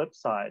see the flip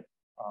side?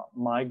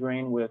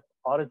 Migraine with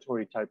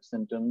auditory type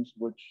symptoms,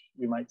 which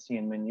you might see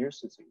in Meniere's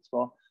disease?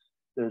 Well,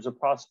 There's a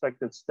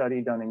prospective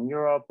study done in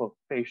Europe of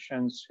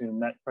patients who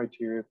met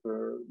criteria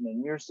for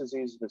Meniere's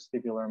disease,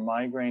 vestibular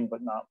migraine,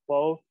 but not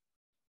both.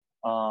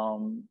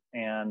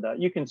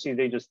 You can see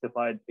they just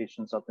divide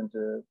patients up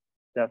into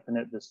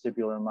definite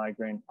vestibular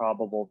migraine,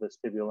 probable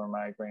vestibular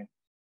migraine.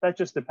 That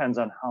just depends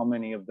on how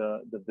many of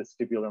the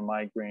vestibular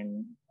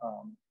migraine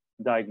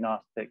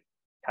diagnostic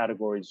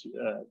categories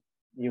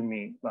you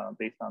meet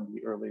based on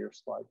the earlier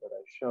slide that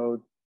I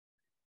showed.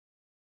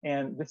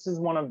 And this is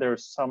one of their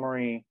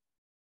summary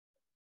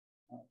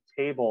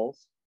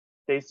tables.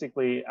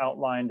 Basically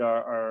outlined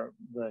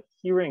the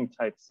hearing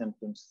type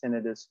symptoms: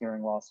 tinnitus,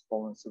 hearing loss,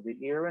 fullness of the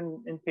ear,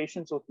 and in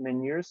patients with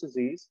Meniere's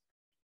disease.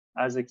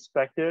 As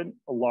expected,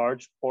 a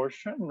large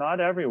portion, not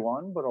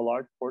everyone, but a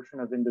large portion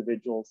of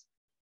individuals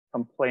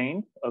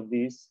complained of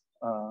these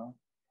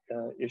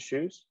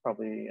issues,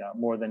 probably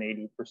more than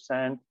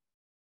 80%.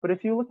 But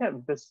if you look at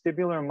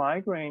vestibular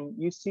migraine,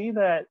 you see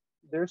that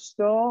there's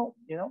still,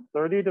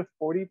 30 to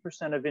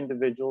 40% of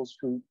individuals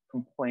who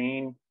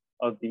complain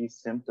of these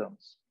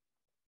symptoms.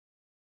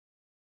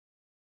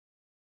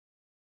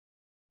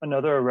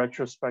 Another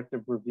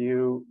retrospective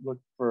review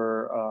looked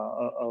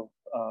for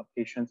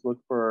patients,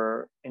 looked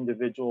for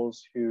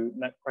individuals who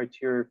met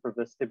criteria for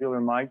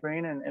vestibular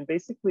migraine and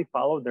basically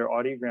followed their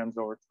audiograms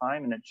over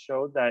time. And it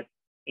showed that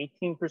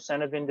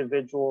 18% of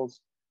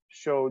individuals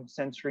showed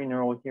sensory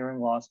neural hearing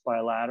loss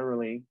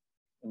bilaterally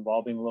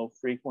involving low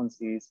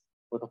frequencies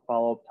with a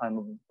follow-up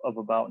time of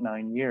about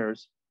 9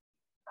 years.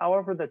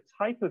 However, the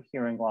type of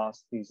hearing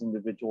loss these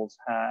individuals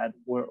had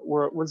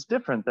was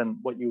different than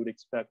what you would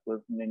expect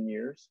with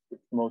Meniere's,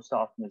 which most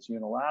often is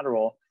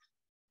unilateral.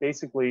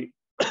 Basically,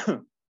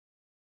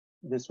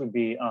 this would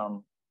be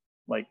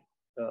like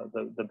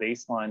the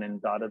baseline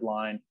and dotted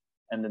line,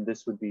 and then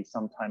this would be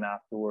sometime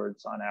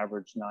afterwards, on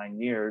average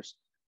 9 years.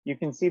 You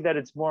can see that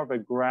it's more of a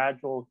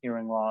gradual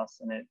hearing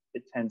loss, and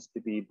it tends to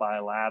be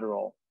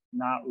bilateral,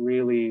 not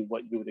really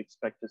what you would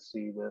expect to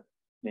see with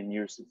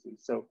Meniere's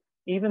disease. So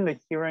even the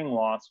hearing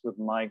loss with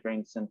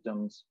migraine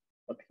symptoms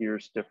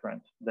appears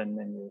different than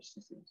Meniere's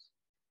disease.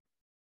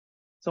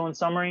 So in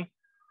summary,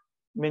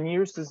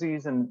 Meniere's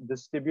disease and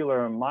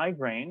vestibular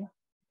migraine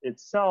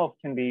itself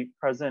can be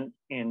present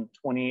in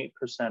 28%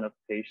 of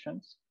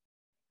patients.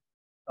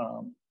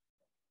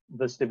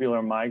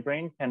 Vestibular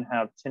migraine can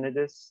have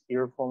tinnitus,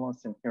 ear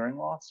fullness, and hearing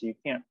loss. So you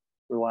can't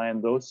rely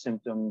on those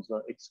symptoms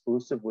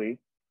exclusively to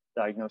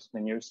diagnose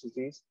Meniere's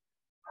disease.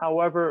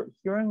 However,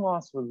 hearing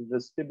loss with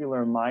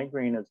vestibular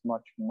migraine is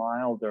much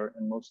milder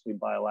and mostly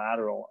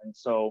bilateral. And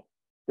so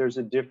there's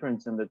a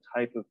difference in the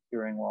type of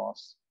hearing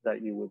loss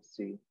that you would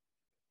see.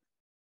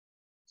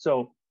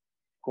 So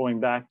going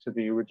back to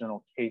the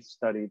original case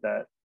study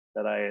that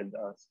I had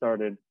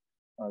started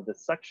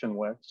this section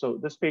with. So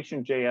this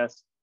patient,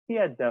 JS, he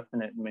had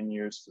definite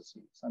Meniere's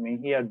disease. I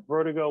mean, he had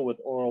vertigo with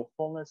oral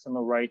fullness in the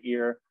right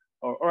ear,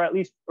 or at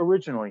least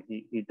originally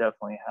he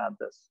definitely had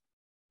this.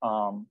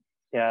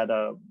 He had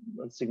a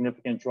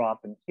significant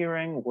drop in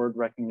hearing, word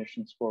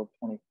recognition score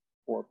of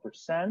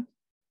 24%.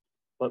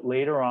 But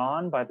later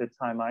on, by the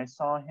time I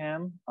saw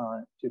him,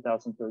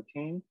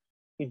 2013,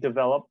 he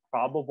developed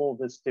probable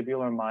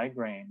vestibular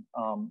migraine.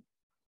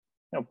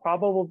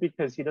 Probable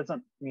because he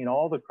doesn't meet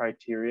all the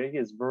criteria. He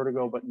has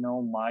vertigo, but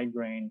no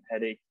migraine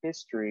headache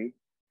history.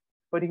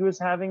 But he was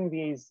having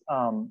these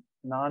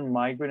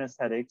non-migrainous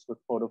headaches with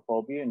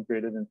photophobia in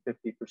greater than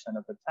 50%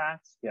 of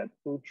attacks. He had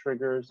food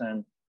triggers,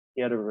 and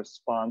he had a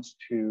response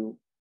to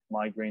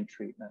migraine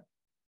treatment.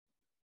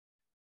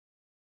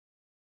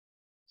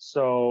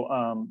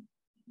 So,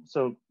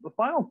 so the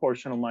final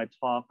portion of my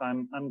talk,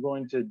 I'm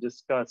going to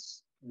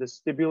discuss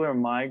vestibular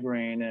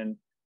migraine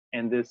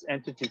and this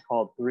entity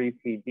called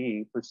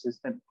 3PD,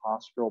 persistent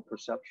postural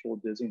perceptual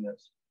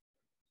dizziness.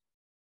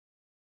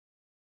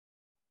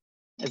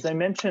 As I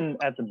mentioned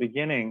at the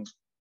beginning,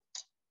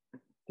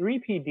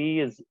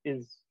 3PD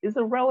is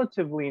a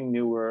relatively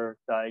newer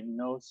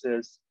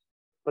diagnosis,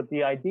 but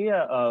the idea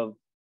of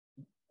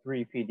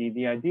 3PD,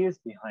 the ideas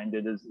behind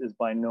it is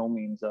by no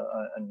means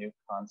a new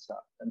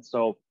concept. And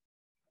so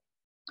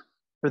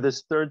for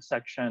this third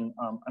section,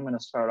 I'm going to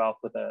start off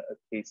with a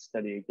case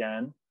study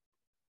again.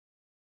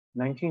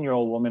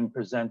 19-year-old woman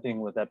presenting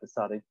with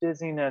episodic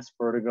dizziness,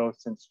 vertigo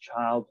since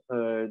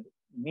childhood,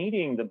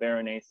 meeting the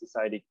Baronet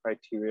Society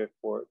criteria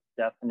for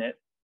definite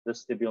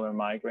vestibular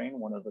migraine,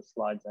 one of the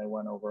slides I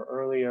went over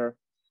earlier.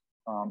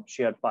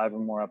 She had 5 or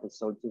more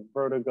episodes of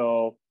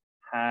vertigo,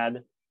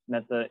 had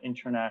met the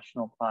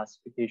International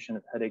Classification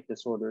of Headache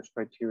Disorders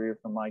criteria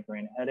for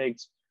migraine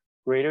headaches.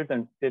 Greater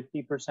than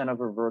 50% of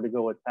her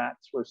vertigo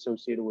attacks were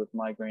associated with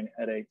migraine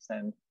headaches,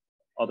 and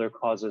other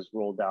causes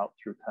ruled out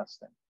through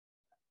testing.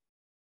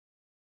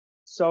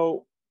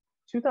 So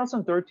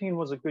 2013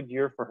 was a good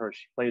year for her.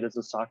 She played as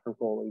a soccer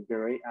goalie,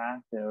 very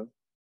active.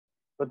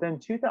 But then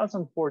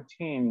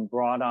 2014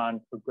 brought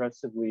on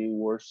progressively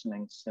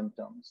worsening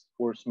symptoms,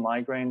 worse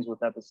migraines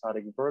with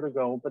episodic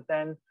vertigo, but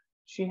then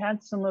she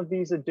had some of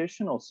these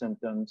additional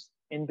symptoms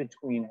in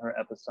between her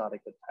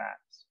episodic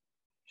attacks.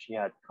 She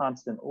had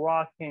constant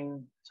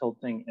rocking,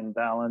 tilting,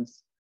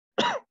 imbalance.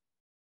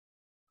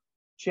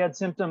 She had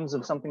symptoms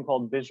of something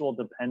called visual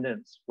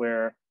dependence,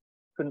 where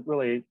couldn't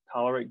really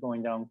tolerate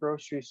going down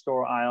grocery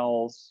store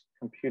aisles,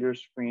 computer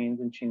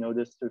screens, and she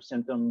noticed her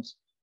symptoms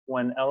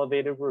when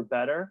elevated were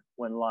better,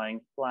 when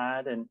lying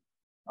flat. And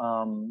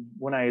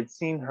when I had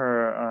seen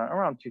her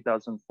around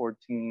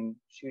 2014,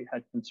 she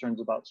had concerns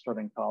about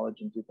starting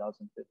college in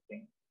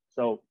 2015.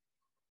 So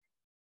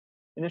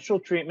initial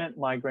treatment,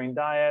 migraine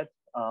diet,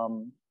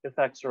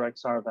 Effexor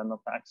XR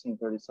venlafaxine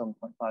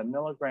 37.5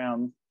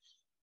 milligrams.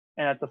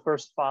 And at the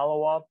first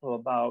follow-up,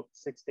 about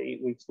 6 to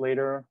 8 weeks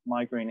later,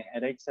 migraine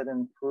headaches had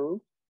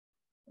improved.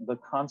 The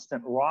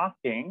constant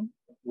rocking,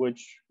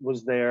 which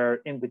was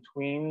there in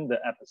between the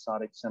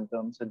episodic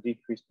symptoms, had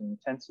decreased in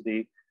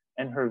intensity,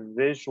 and her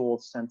visual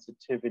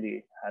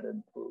sensitivity had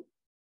improved.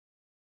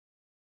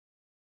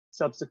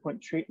 Subsequent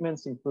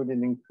treatments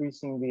included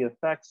increasing the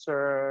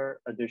Effexor,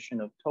 addition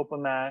of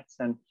Topamax,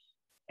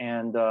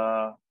 and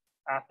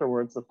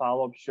afterwards, the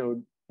follow-up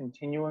showed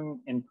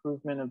continuing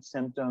improvement of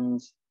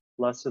symptoms,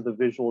 less of the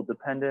visual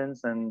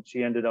dependence, and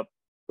she ended up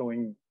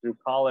going through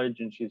college,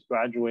 and she's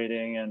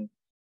graduating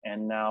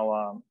and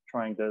now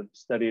trying to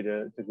study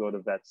to go to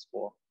vet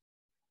school.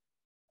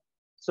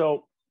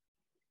 So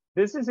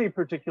this is a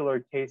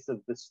particular case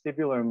of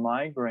vestibular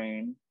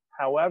migraine.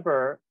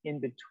 However, in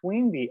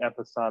between the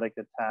episodic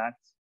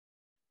attacks,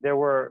 there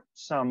were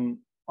some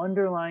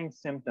underlying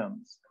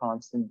symptoms: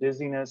 constant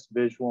dizziness,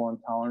 visual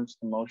intolerance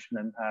to motion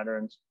and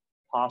patterns,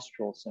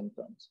 postural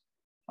symptoms.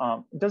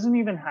 It doesn't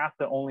even have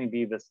to only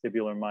be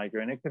vestibular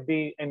migraine. It could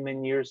be a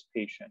Meniere's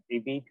patient,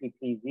 a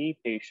VPPV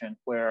patient,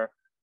 where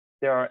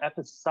there are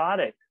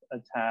episodic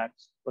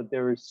attacks, but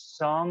there is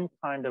some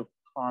kind of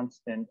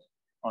constant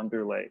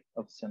underlay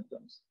of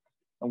symptoms.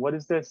 And what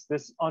is this?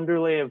 This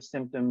underlay of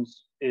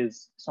symptoms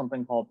is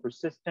something called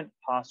persistent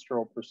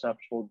postural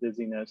perceptual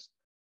dizziness,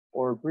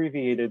 or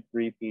abbreviated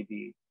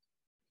 3PD.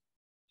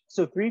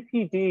 So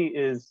 3PD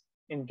is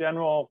in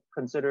general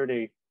considered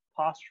a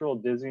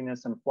postural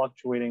dizziness and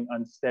fluctuating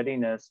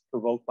unsteadiness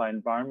provoked by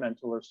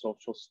environmental or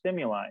social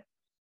stimuli.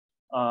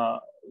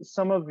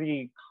 Some of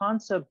the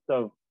concepts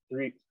of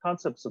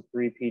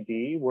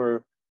 3PD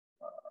were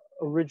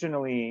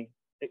originally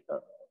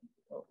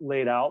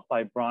laid out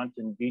by Brandt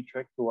and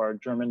Dietrich, who are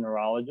German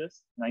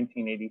neurologists,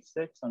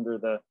 1986, under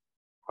the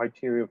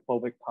criteria of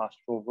phobic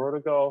postural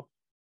vertigo.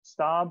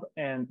 Staub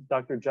and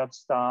Dr. Jeff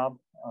Staub,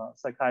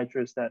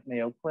 psychiatrist at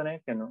Mayo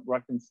Clinic, and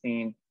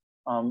Ruckenstein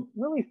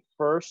really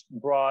first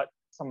brought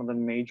some of the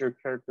major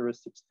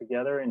characteristics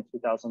together in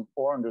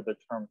 2004 under the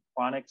term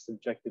chronic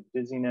subjective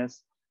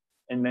dizziness.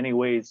 In many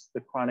ways, the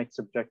chronic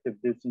subjective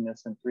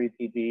dizziness and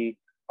 3PD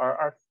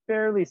are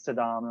fairly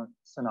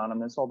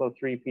synonymous, although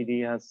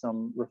 3PD has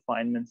some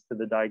refinements to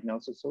the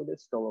diagnosis, so it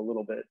is still a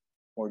little bit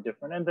more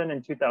different. And then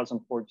in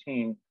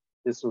 2014,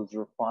 this was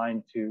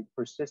refined to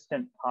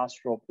persistent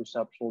postural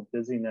perceptual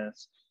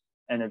dizziness,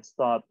 and it's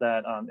thought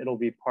that it'll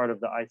be part of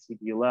the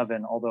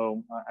ICD-11,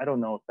 although I don't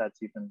know if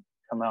that's even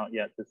come out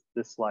yet.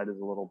 This slide is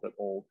a little bit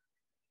old.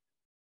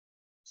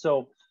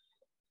 So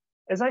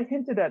as I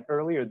hinted at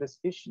earlier, this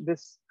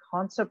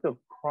concept of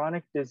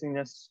chronic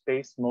dizziness,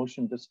 space,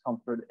 motion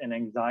discomfort, and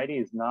anxiety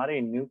is not a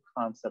new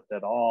concept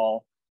at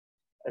all.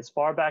 As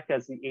far back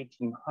as the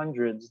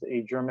 1800s,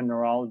 a German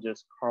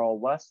neurologist, Carl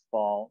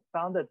Westphal,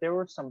 found that there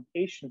were some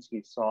patients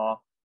he saw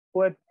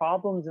who had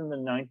problems in the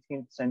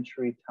 19th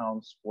century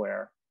town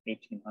square,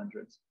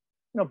 1800s.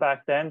 You know,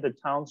 back then, the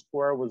town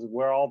square was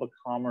where all the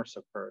commerce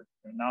occurred.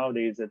 And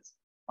nowadays, it's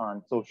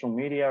on social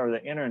media or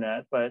the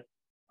internet, but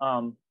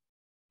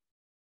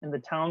in the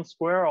town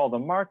square, all the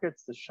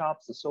markets, the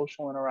shops, the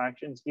social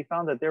interactions, he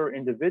found that there were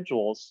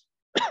individuals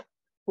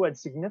who had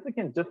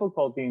significant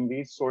difficulty in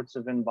these sorts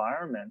of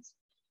environments.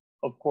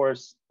 Of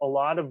course, a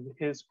lot of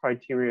his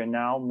criteria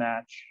now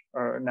match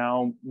or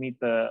now meet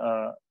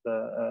the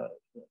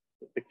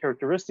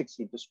characteristics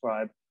he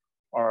described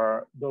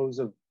are those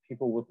of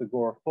people with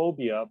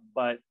agoraphobia,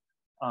 but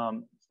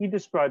he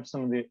described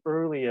some of the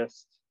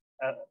earliest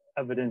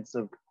evidence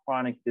of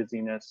chronic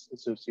dizziness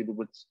associated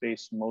with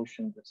space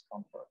motion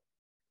discomfort.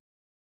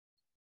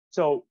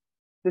 So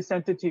this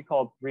entity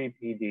called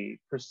 3PD,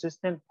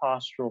 persistent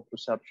postural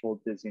perceptual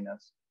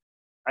dizziness.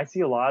 I see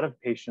a lot of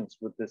patients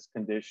with this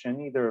condition,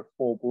 either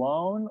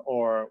full-blown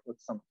or with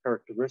some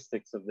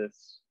characteristics of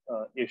this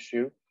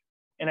issue.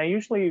 And I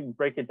usually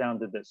break it down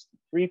to this.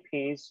 3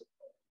 Ps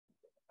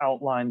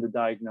outline the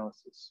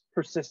diagnosis.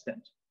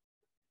 Persistent.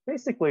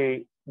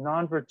 Basically,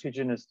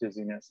 non-vertiginous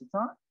dizziness. It's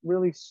not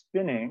really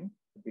spinning.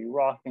 It could be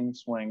rocking,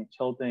 swaying,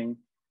 tilting,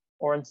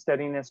 or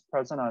unsteadiness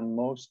present on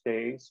most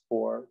days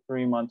for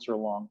 3 months or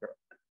longer.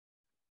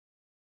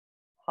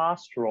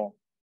 Postural.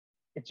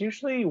 It's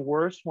usually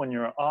worse when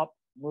you're up,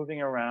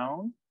 moving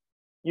around.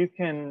 You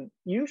can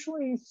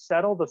usually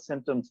settle the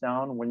symptoms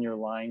down when you're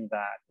lying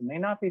back. It may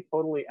not be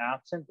totally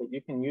absent, but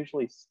you can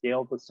usually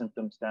scale the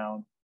symptoms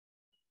down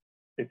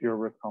if you're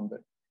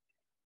recumbent.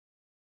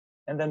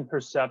 And then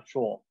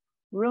perceptual,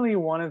 really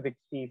one of the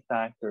key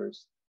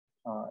factors.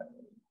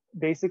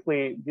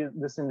 Basically,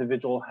 this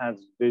individual has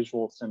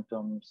visual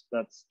symptoms.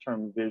 That's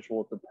termed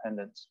visual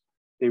dependence.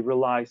 They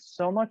rely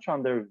so much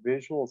on their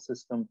visual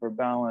system for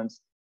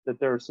balance that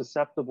they're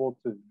susceptible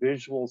to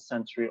visual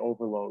sensory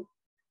overload,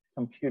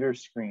 computer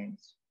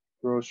screens,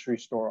 grocery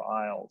store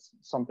aisles,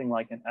 something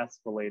like an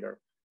escalator,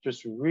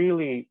 just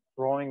really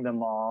throwing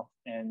them off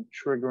and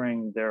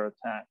triggering their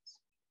attacks.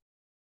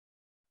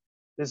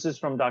 This is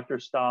from Dr.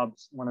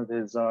 Staub's, one of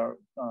his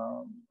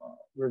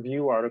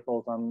review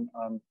articles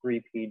on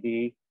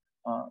 3PD,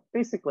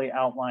 basically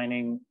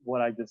outlining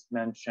what I just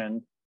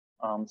mentioned,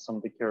 some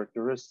of the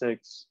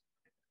characteristics.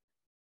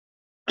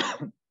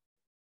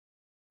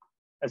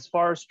 As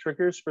far as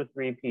triggers for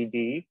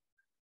 3PD,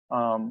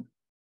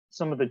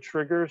 some of the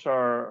triggers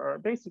are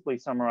basically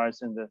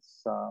summarized in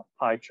this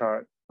pie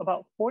chart.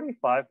 About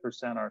 45%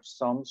 are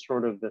some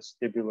sort of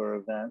vestibular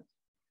event.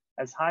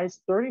 As high as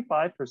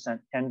 35%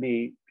 can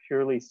be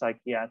purely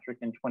psychiatric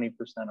and 20%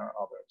 are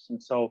others.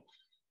 And so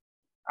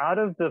out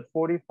of the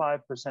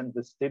 45%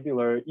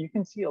 vestibular, you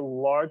can see a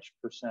large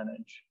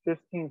percentage,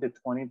 15 to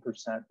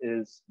 20%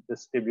 is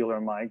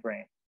vestibular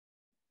migraine.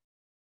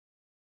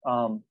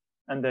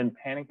 And then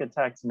panic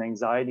attacks and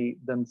anxiety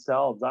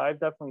themselves. I've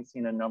definitely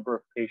seen a number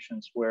of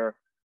patients where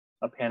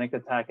a panic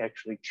attack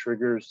actually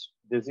triggers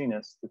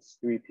dizziness, this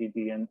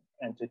 3PD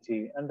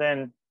entity. And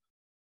then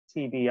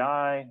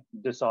TBI,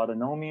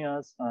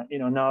 dysautonomias.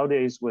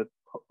 Nowadays with,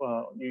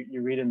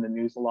 you read in the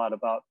news a lot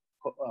about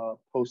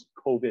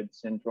post-COVID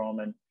syndrome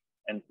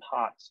and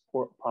POTS,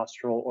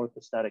 postural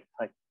orthostatic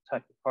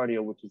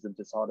tachycardia, which is a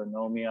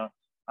dysautonomia.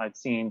 I've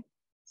seen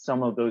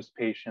some of those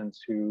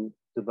patients who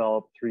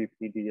develop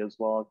 3PD as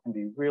well. It can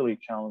be really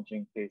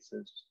challenging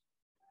cases.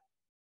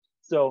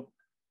 So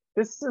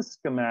this is a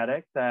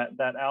schematic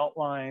that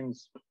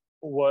outlines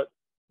what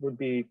would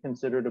be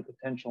considered a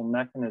potential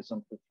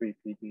mechanism for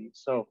 3PD.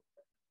 So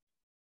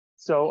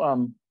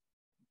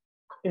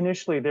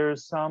initially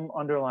there's some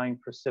underlying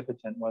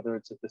precipitant, whether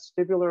it's a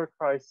vestibular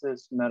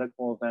crisis,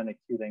 medical event,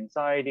 acute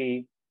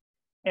anxiety,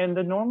 and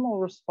the normal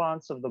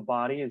response of the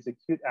body is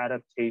acute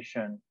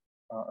adaptation,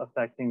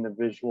 affecting the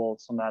visual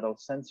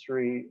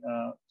somatosensory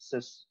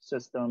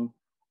system,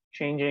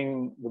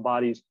 changing the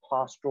body's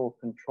postural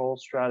control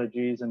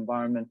strategies,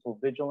 environmental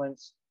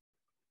vigilance.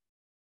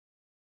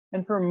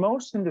 And for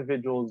most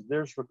individuals,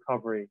 there's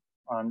recovery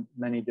on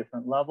many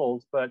different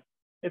levels, but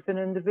if an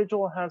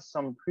individual has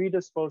some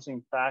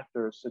predisposing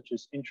factors such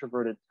as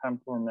introverted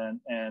temperament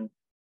and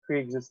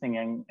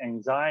pre-existing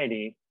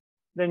anxiety,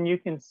 then you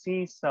can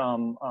see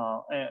some,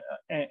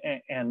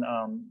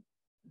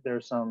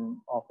 there's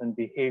some often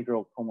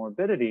behavioral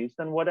comorbidities.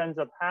 Then what ends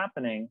up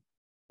happening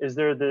is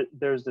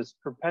there's this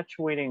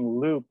perpetuating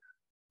loop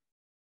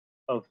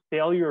of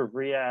failure of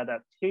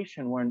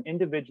readaptation where an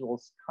individual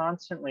is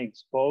constantly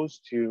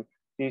exposed to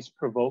these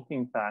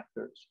provoking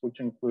factors, which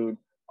include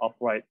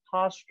upright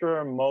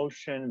posture,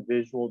 motion,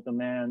 visual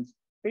demands,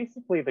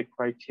 basically the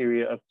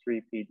criteria of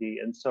 3PD.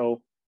 And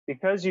so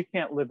because you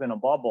can't live in a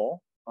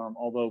bubble,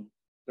 although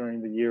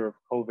during the year of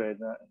COVID,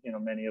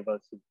 many of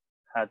us have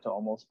had to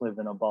almost live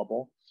in a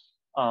bubble,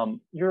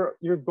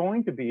 you're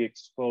going to be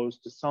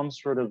exposed to some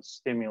sort of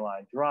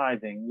stimuli,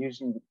 driving,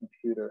 using the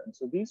computer. And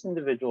so these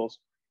individuals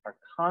are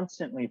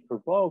constantly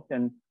provoked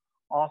and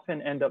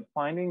often end up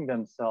finding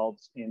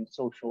themselves in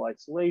social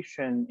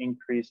isolation,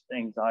 increased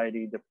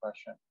anxiety,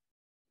 depression.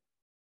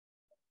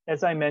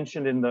 As I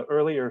mentioned in the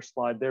earlier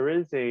slide, there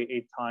is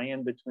a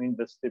tie-in between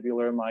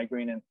vestibular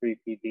migraine and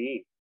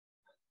 3PD.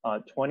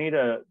 20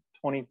 to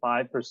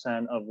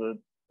 25% of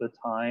the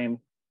time,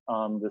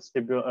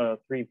 the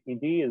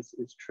 3PD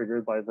is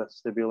triggered by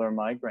vestibular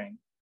migraine.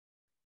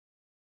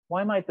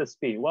 Why might this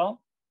be?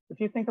 Well, if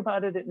you think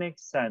about it, it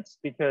makes sense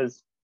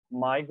because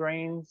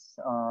migraines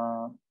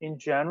in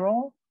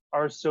general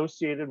are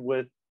associated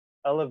with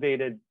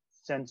elevated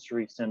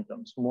sensory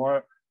symptoms.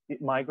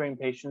 Migraine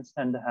patients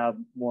tend to have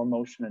more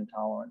motion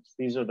intolerance.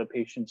 These are the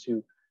patients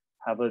who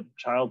have a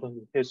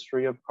childhood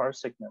history of car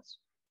sickness.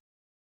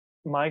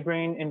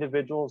 Migraine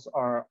individuals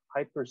are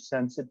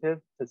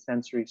hypersensitive to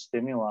sensory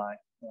stimuli.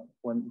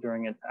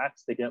 During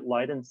attacks, they get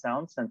light and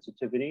sound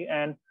sensitivity.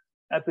 And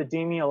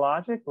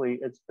epidemiologically,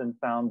 it's been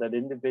found that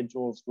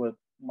individuals with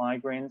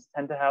migraines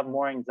tend to have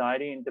more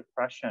anxiety and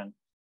depression,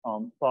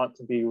 thought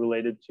to be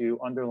related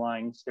to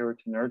underlying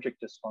serotonergic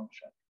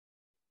dysfunction.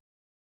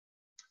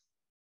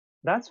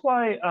 That's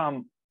why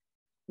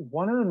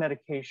one of the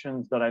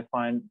medications that I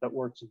find that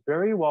works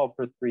very well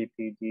for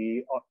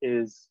 3PD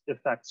is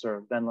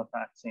Effexor,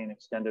 venlafaxine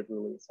extended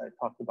release. I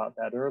talked about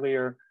that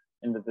earlier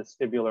in the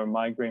vestibular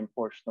migraine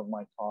portion of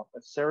my talk, a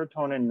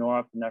serotonin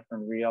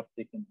norepinephrine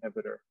reuptake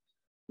inhibitor.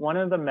 One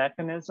of the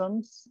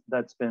mechanisms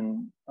that's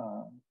been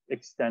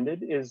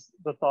extended is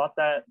the thought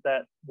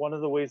that one of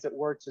the ways it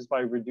works is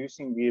by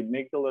reducing the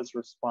amygdala's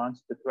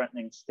response to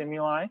threatening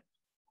stimuli.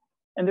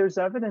 And there's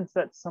evidence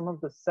that some of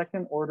the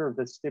second order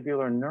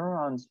vestibular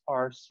neurons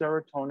are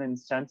serotonin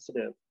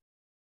sensitive.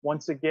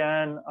 Once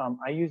again,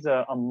 I use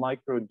a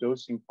micro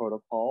dosing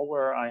protocol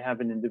where I have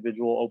an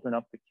individual open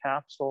up the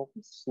capsule,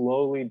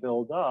 slowly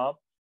build up.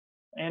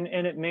 And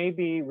it may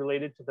be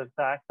related to the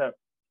fact that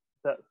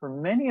for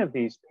many of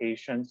these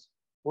patients,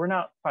 we're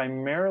not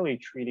primarily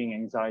treating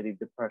anxiety,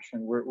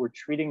 depression. We're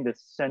treating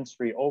this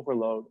sensory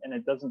overload, and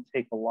it doesn't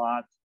take a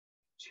lot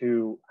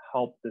to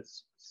help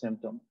this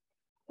symptom.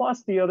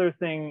 Plus, the other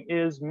thing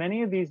is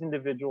many of these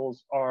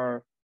individuals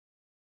are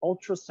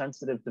ultra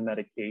sensitive to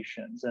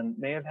medications and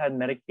may have had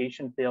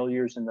medication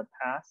failures in the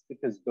past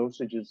because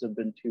dosages have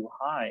been too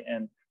high.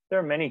 And there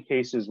are many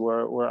cases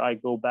where I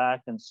go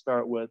back and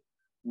start with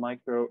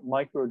micro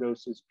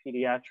doses,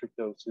 pediatric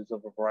doses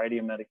of a variety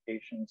of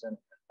medications, and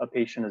a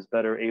patient is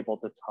better able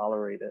to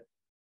tolerate it.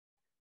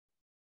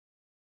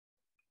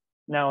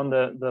 Now, in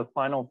the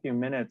final few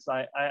minutes,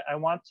 I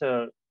want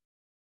to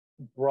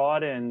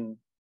broaden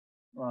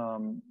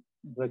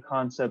the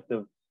concept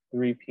of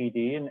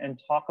 3PD and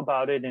talk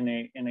about it in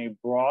a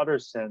broader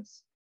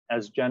sense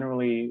as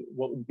generally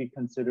what would be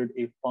considered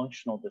a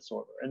functional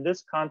disorder. And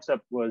this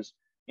concept was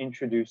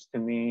introduced to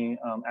me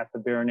at the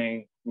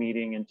Bernet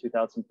meeting in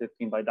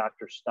 2015 by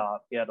Dr.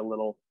 Staub. He had a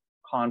little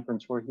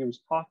conference where he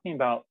was talking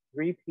about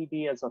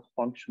 3PD as a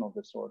functional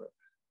disorder.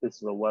 This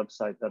is a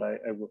website that I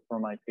refer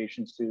my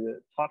patients to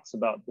that talks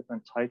about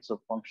different types of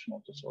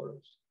functional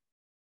disorders.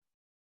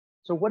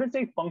 So what is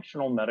a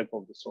functional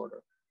medical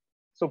disorder?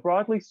 So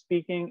broadly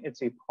speaking,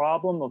 it's a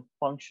problem of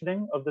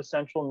functioning of the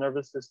central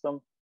nervous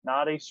system,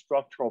 not a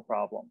structural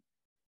problem.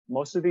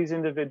 Most of these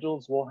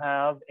individuals will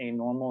have a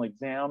normal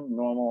exam,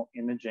 normal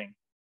imaging.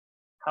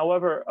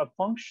 However, a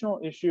functional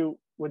issue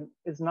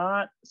is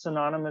not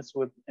synonymous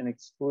with an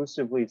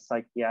exclusively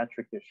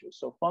psychiatric issue.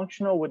 So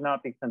functional would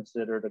not be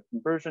considered a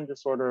conversion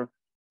disorder,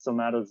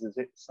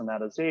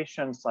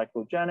 somatization,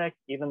 psychogenic,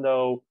 even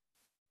though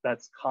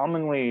that's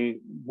commonly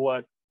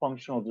what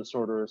functional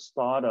disorder is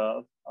thought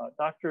of.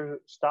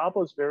 Dr. Staub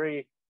was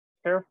very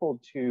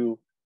careful to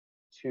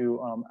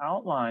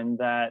outline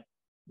that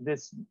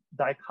this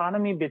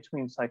dichotomy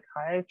between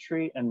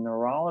psychiatry and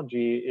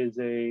neurology is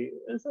a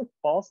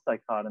false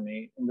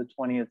dichotomy in the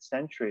 20th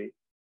century,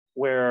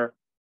 where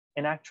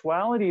in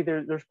actuality,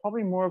 there's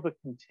probably more of a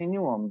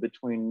continuum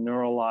between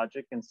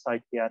neurologic and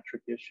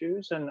psychiatric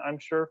issues. And I'm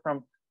sure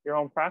from your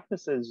own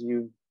practices,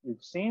 you've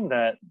seen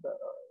that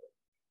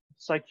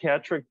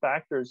psychiatric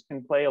factors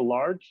can play a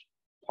large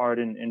part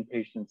in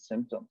patient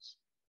symptoms.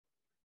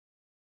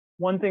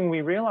 One thing we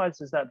realize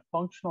is that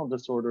functional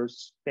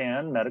disorders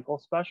span medical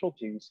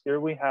specialties. Here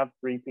we have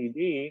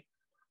 3PD,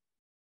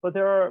 but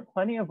there are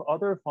plenty of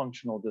other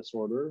functional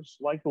disorders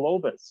like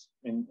globus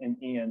in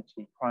ENT,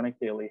 chronic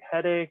daily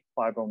headache,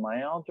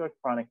 fibromyalgia,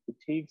 chronic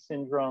fatigue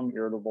syndrome,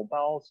 irritable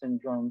bowel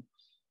syndrome.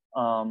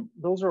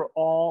 Those are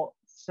all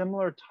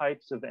similar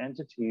types of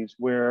entities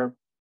where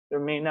there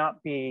may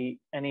not be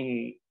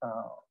any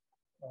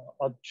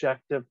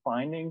objective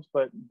findings,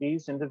 but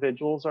these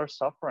individuals are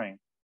suffering.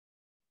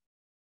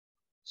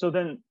 So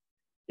then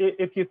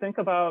if you think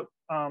about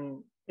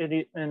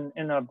it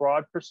in a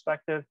broad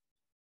perspective,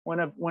 when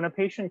a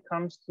patient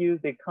comes to you,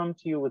 they come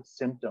to you with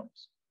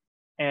symptoms.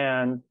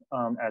 And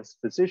as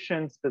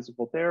physicians,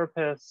 physical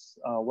therapists,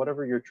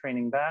 whatever your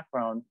training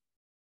background,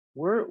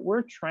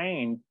 we're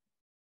trained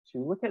to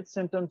look at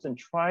symptoms and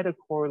try to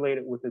correlate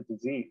it with a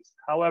disease.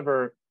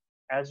 However,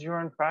 as you're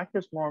in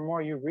practice more and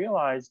more, you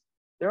realize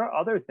there are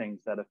other things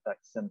that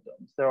affect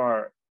symptoms. There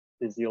are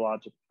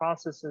physiologic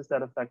processes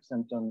that affect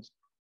symptoms.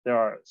 There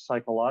are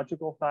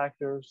psychological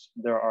factors.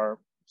 There are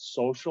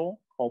social,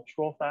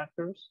 cultural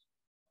factors.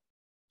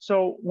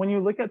 So when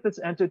you look at this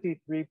entity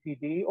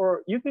 3PD,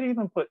 or you could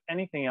even put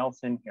anything else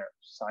in here,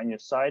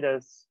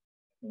 sinusitis,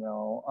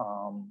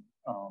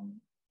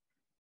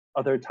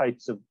 other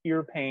types of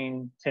ear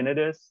pain,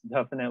 tinnitus,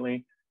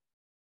 definitely.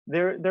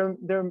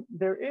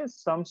 There is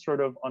some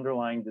sort of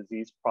underlying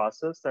disease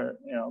process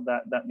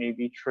that may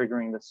be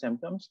triggering the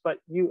symptoms, but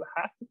you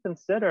have to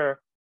consider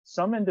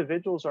some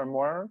individuals are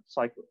more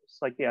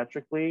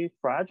psychiatrically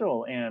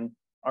fragile and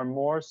are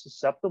more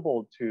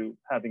susceptible to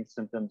having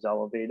symptoms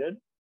elevated,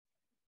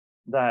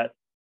 that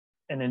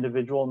an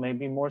individual may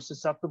be more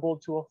susceptible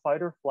to a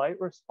fight or flight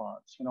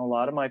response. A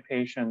lot of my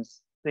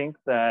patients think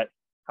that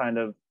kind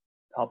of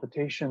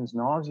palpitations,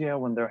 nausea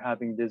when they're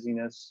having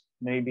dizziness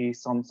may be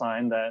some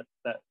sign that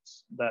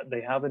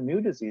they have a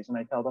new disease. And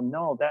I tell them,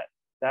 no,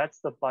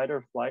 that's the fight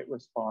or flight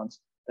response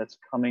that's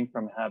coming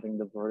from having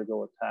the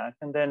vertigo attack.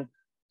 And then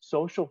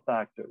social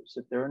factors,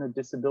 if they're in a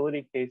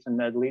disability case in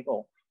med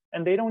legal,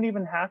 and they don't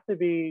even have to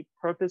be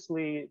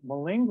purposely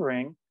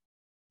malingering.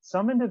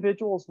 Some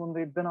individuals, when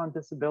they've been on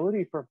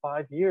disability for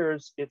 5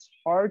 years, it's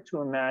hard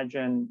to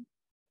imagine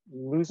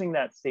losing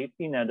that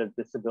safety net of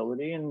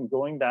disability and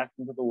going back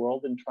into the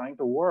world and trying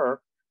to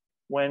work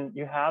when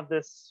you have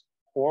this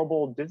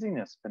horrible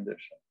dizziness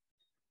condition.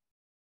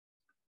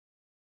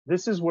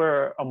 This is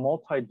where a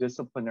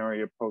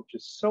multidisciplinary approach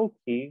is so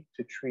key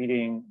to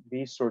treating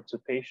these sorts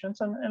of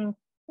patients and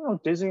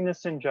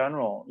dizziness in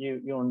general.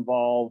 You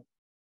involve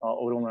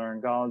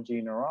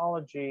otolaryngology,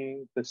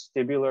 neurology,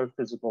 vestibular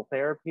physical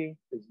therapy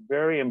is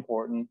very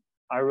important.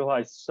 I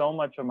rely so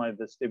much on my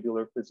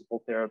vestibular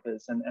physical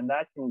therapist, and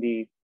that can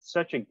be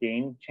such a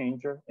game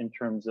changer in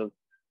terms of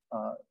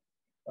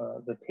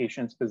the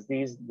patients, because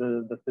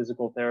the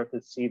physical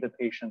therapists see the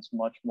patients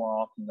much more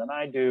often than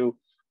I do.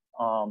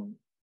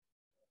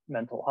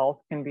 Mental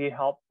health can be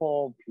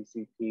helpful,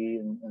 PCP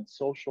and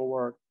social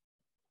work.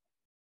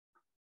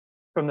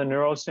 From the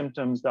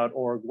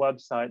neurosymptoms.org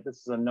website, this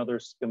is another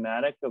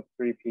schematic of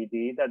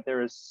 3PD, that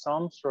there is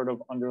some sort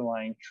of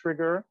underlying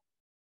trigger.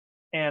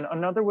 And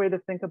another way to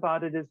think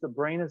about it is the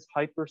brain is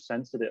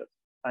hypersensitive.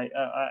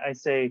 I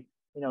say,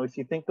 you know, if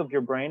you think of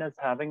your brain as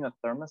having a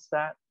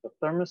thermostat, the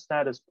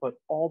thermostat is put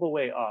all the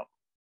way up,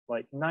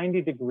 like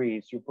 90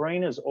 degrees. Your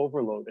brain is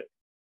overloaded.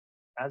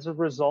 As a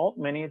result,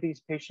 many of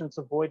these patients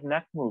avoid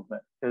neck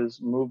movement because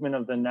movement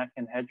of the neck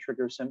and head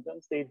trigger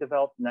symptoms. They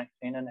develop neck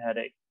pain and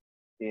headache.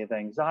 They have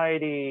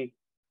anxiety,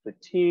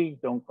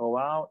 fatigue, don't go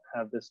out,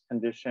 have this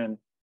condition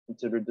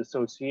considered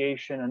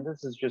dissociation. And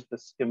this is just a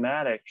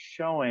schematic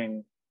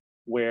showing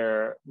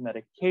where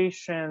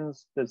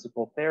medications,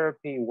 physical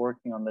therapy,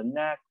 working on the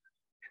neck,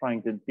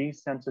 trying to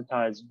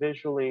desensitize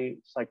visually,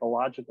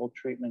 psychological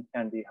treatment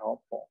can be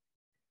helpful.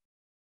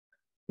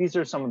 These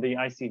are some of the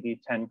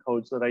ICD-10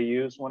 codes that I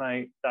use when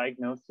I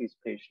diagnose these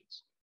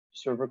patients.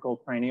 Cervical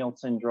cranial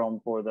syndrome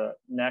for the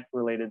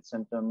neck-related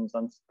symptoms,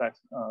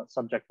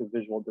 subjective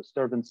visual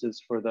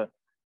disturbances for the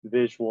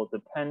visual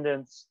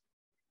dependence.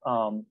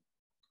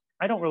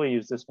 I don't really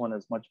use this one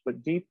as much,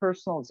 but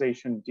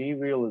depersonalization,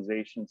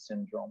 derealization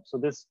syndrome. So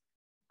this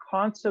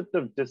concept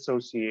of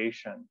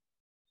dissociation.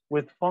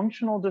 With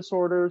functional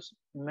disorders,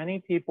 many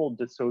people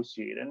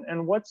dissociate.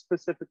 And what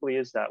specifically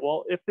is that?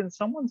 Well, if in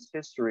someone's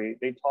history,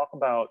 they talk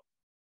about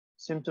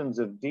symptoms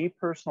of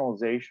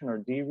depersonalization or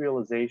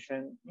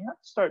derealization, you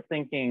have to start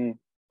thinking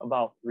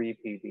about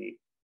 3PD.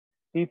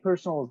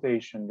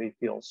 Depersonalization, they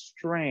feel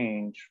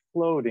strange,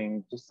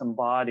 floating,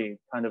 disembodied,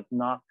 kind of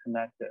not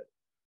connected.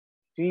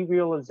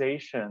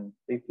 Derealization,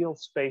 they feel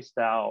spaced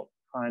out,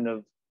 kind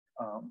of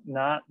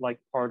not like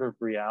part of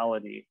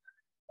reality,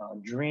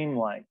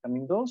 dreamlike. I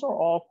mean, those are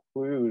all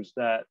clues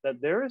that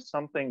there is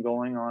something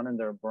going on in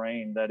their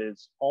brain that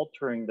is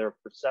altering their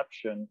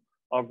perception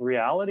of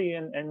reality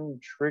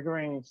and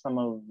triggering some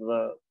of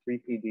the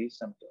 3PD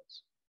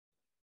symptoms.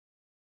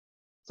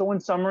 So in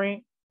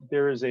summary,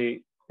 there is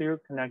a clear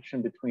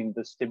connection between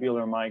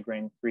vestibular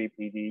migraine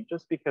 3PD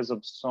just because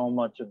of so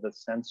much of the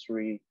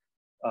sensory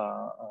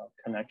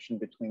connection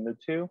between the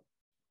two.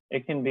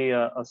 It can be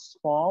a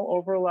small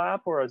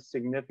overlap or a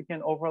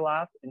significant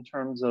overlap in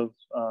terms of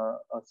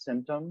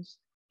symptoms.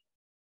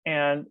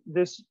 And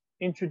this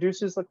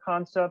introduces the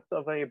concept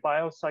of a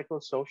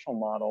biopsychosocial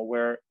model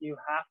where you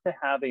have to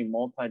have a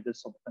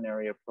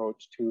multidisciplinary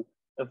approach to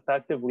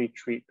effectively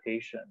treat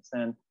patients.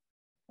 And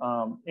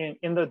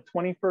in the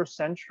 21st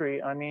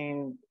century, I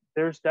mean,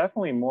 there's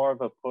definitely more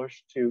of a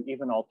push to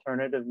even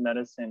alternative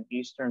medicine,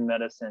 Eastern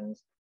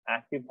medicines,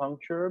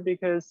 acupuncture,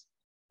 because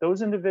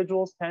those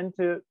individuals tend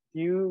to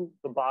view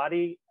the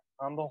body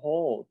on the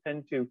whole,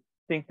 tend to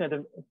think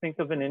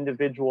of an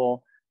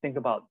individual, think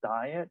about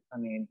diet. I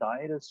mean,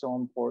 diet is so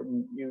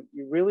important. You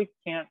really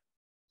can't,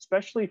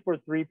 especially for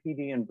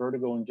 3PD and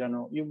vertigo in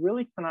general, you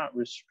really cannot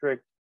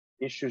restrict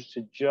issues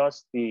to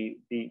just the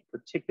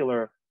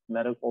particular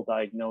medical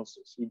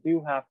diagnosis. You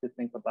do have to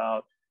think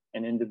about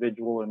an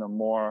individual in a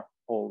more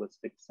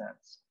holistic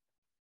sense.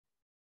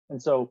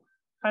 And so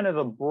kind of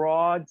a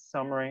broad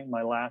summary,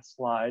 my last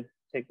slide,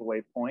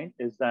 takeaway point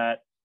is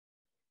that,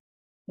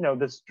 you know,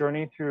 this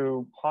journey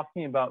through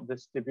talking about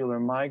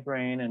vestibular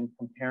migraine and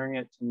comparing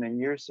it to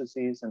Meniere's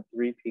disease and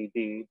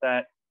 3PD,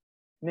 that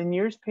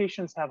Meniere's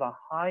patients have a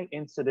high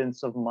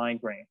incidence of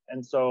migraine.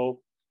 And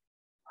so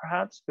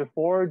perhaps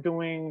before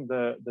doing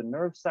the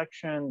nerve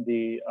section,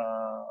 the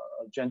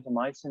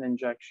gentamicin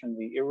injection,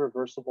 the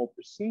irreversible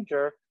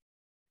procedure,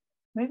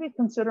 maybe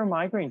consider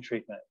migraine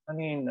treatment. I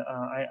mean,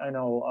 I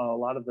know a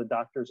lot of the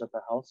doctors at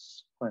the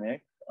house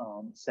clinic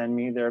send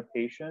me their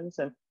patients,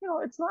 and you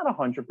know, it's not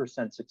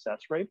 100% success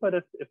rate, but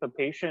if a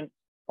patient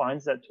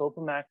finds that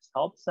Topamax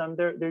helps them,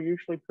 they're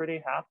usually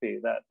pretty happy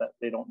that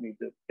they don't need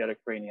to get a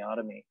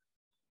craniotomy.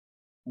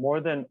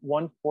 More than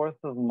 1/4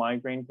 of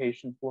migraine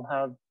patients will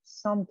have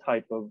some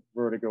type of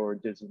vertigo or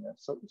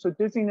dizziness. So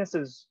dizziness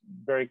is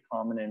very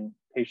common in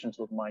patients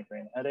with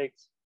migraine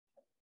headaches.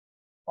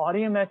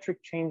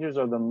 Audiometric changes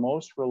are the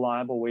most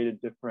reliable way to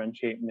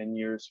differentiate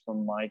Meniere's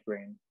from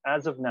migraine.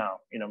 As of now,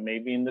 you know,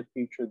 maybe in the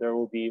future there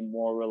will be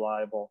more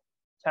reliable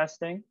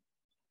testing.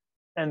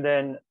 And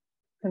then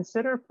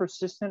consider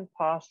persistent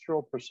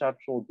postural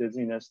perceptual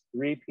dizziness,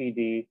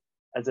 3PD,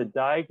 as a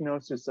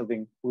diagnosis of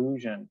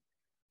inclusion.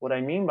 What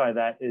I mean by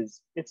that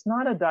is it's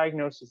not a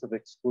diagnosis of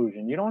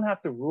exclusion. You don't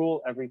have to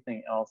rule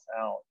everything else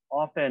out.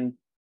 Often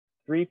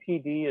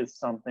 3PD is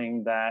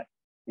something that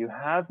you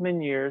have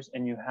Meniere's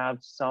and you have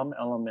some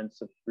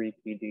elements of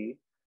 3PD.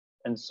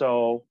 And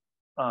so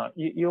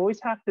you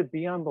always have to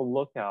be on the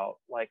lookout,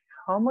 like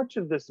how much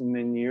of this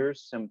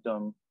Meniere's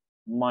symptom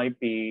might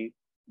be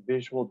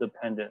visual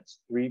dependence,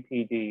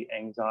 3PD,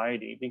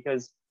 anxiety,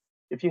 because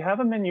if you have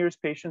a Meniere's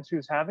patient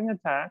who's having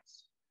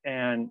attacks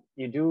and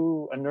you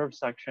do a nerve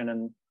section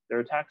and their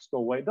attacks go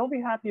away, they'll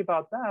be happy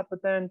about that,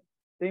 but then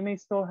they may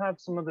still have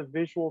some of the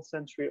visual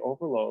sensory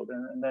overload.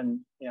 And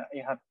then, yeah,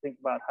 you have to think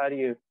about how do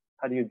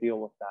you deal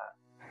with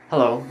that?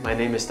 Hello, my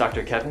name is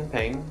Dr. Kevin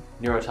Peng,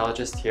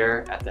 neurologist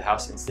here at the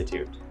House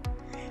Institute.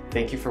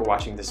 Thank you for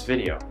watching this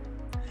video.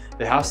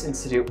 The House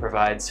Institute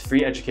provides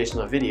free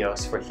educational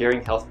videos for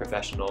hearing health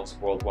professionals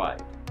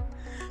worldwide.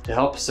 To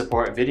help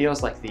support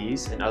videos like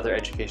these and other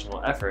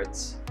educational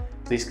efforts,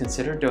 please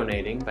consider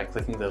donating by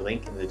clicking the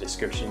link in the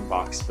description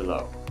box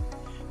below.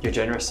 Your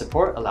generous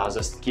support allows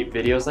us to keep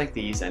videos like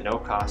these at no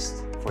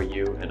cost for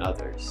you and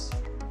others.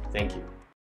 Thank you.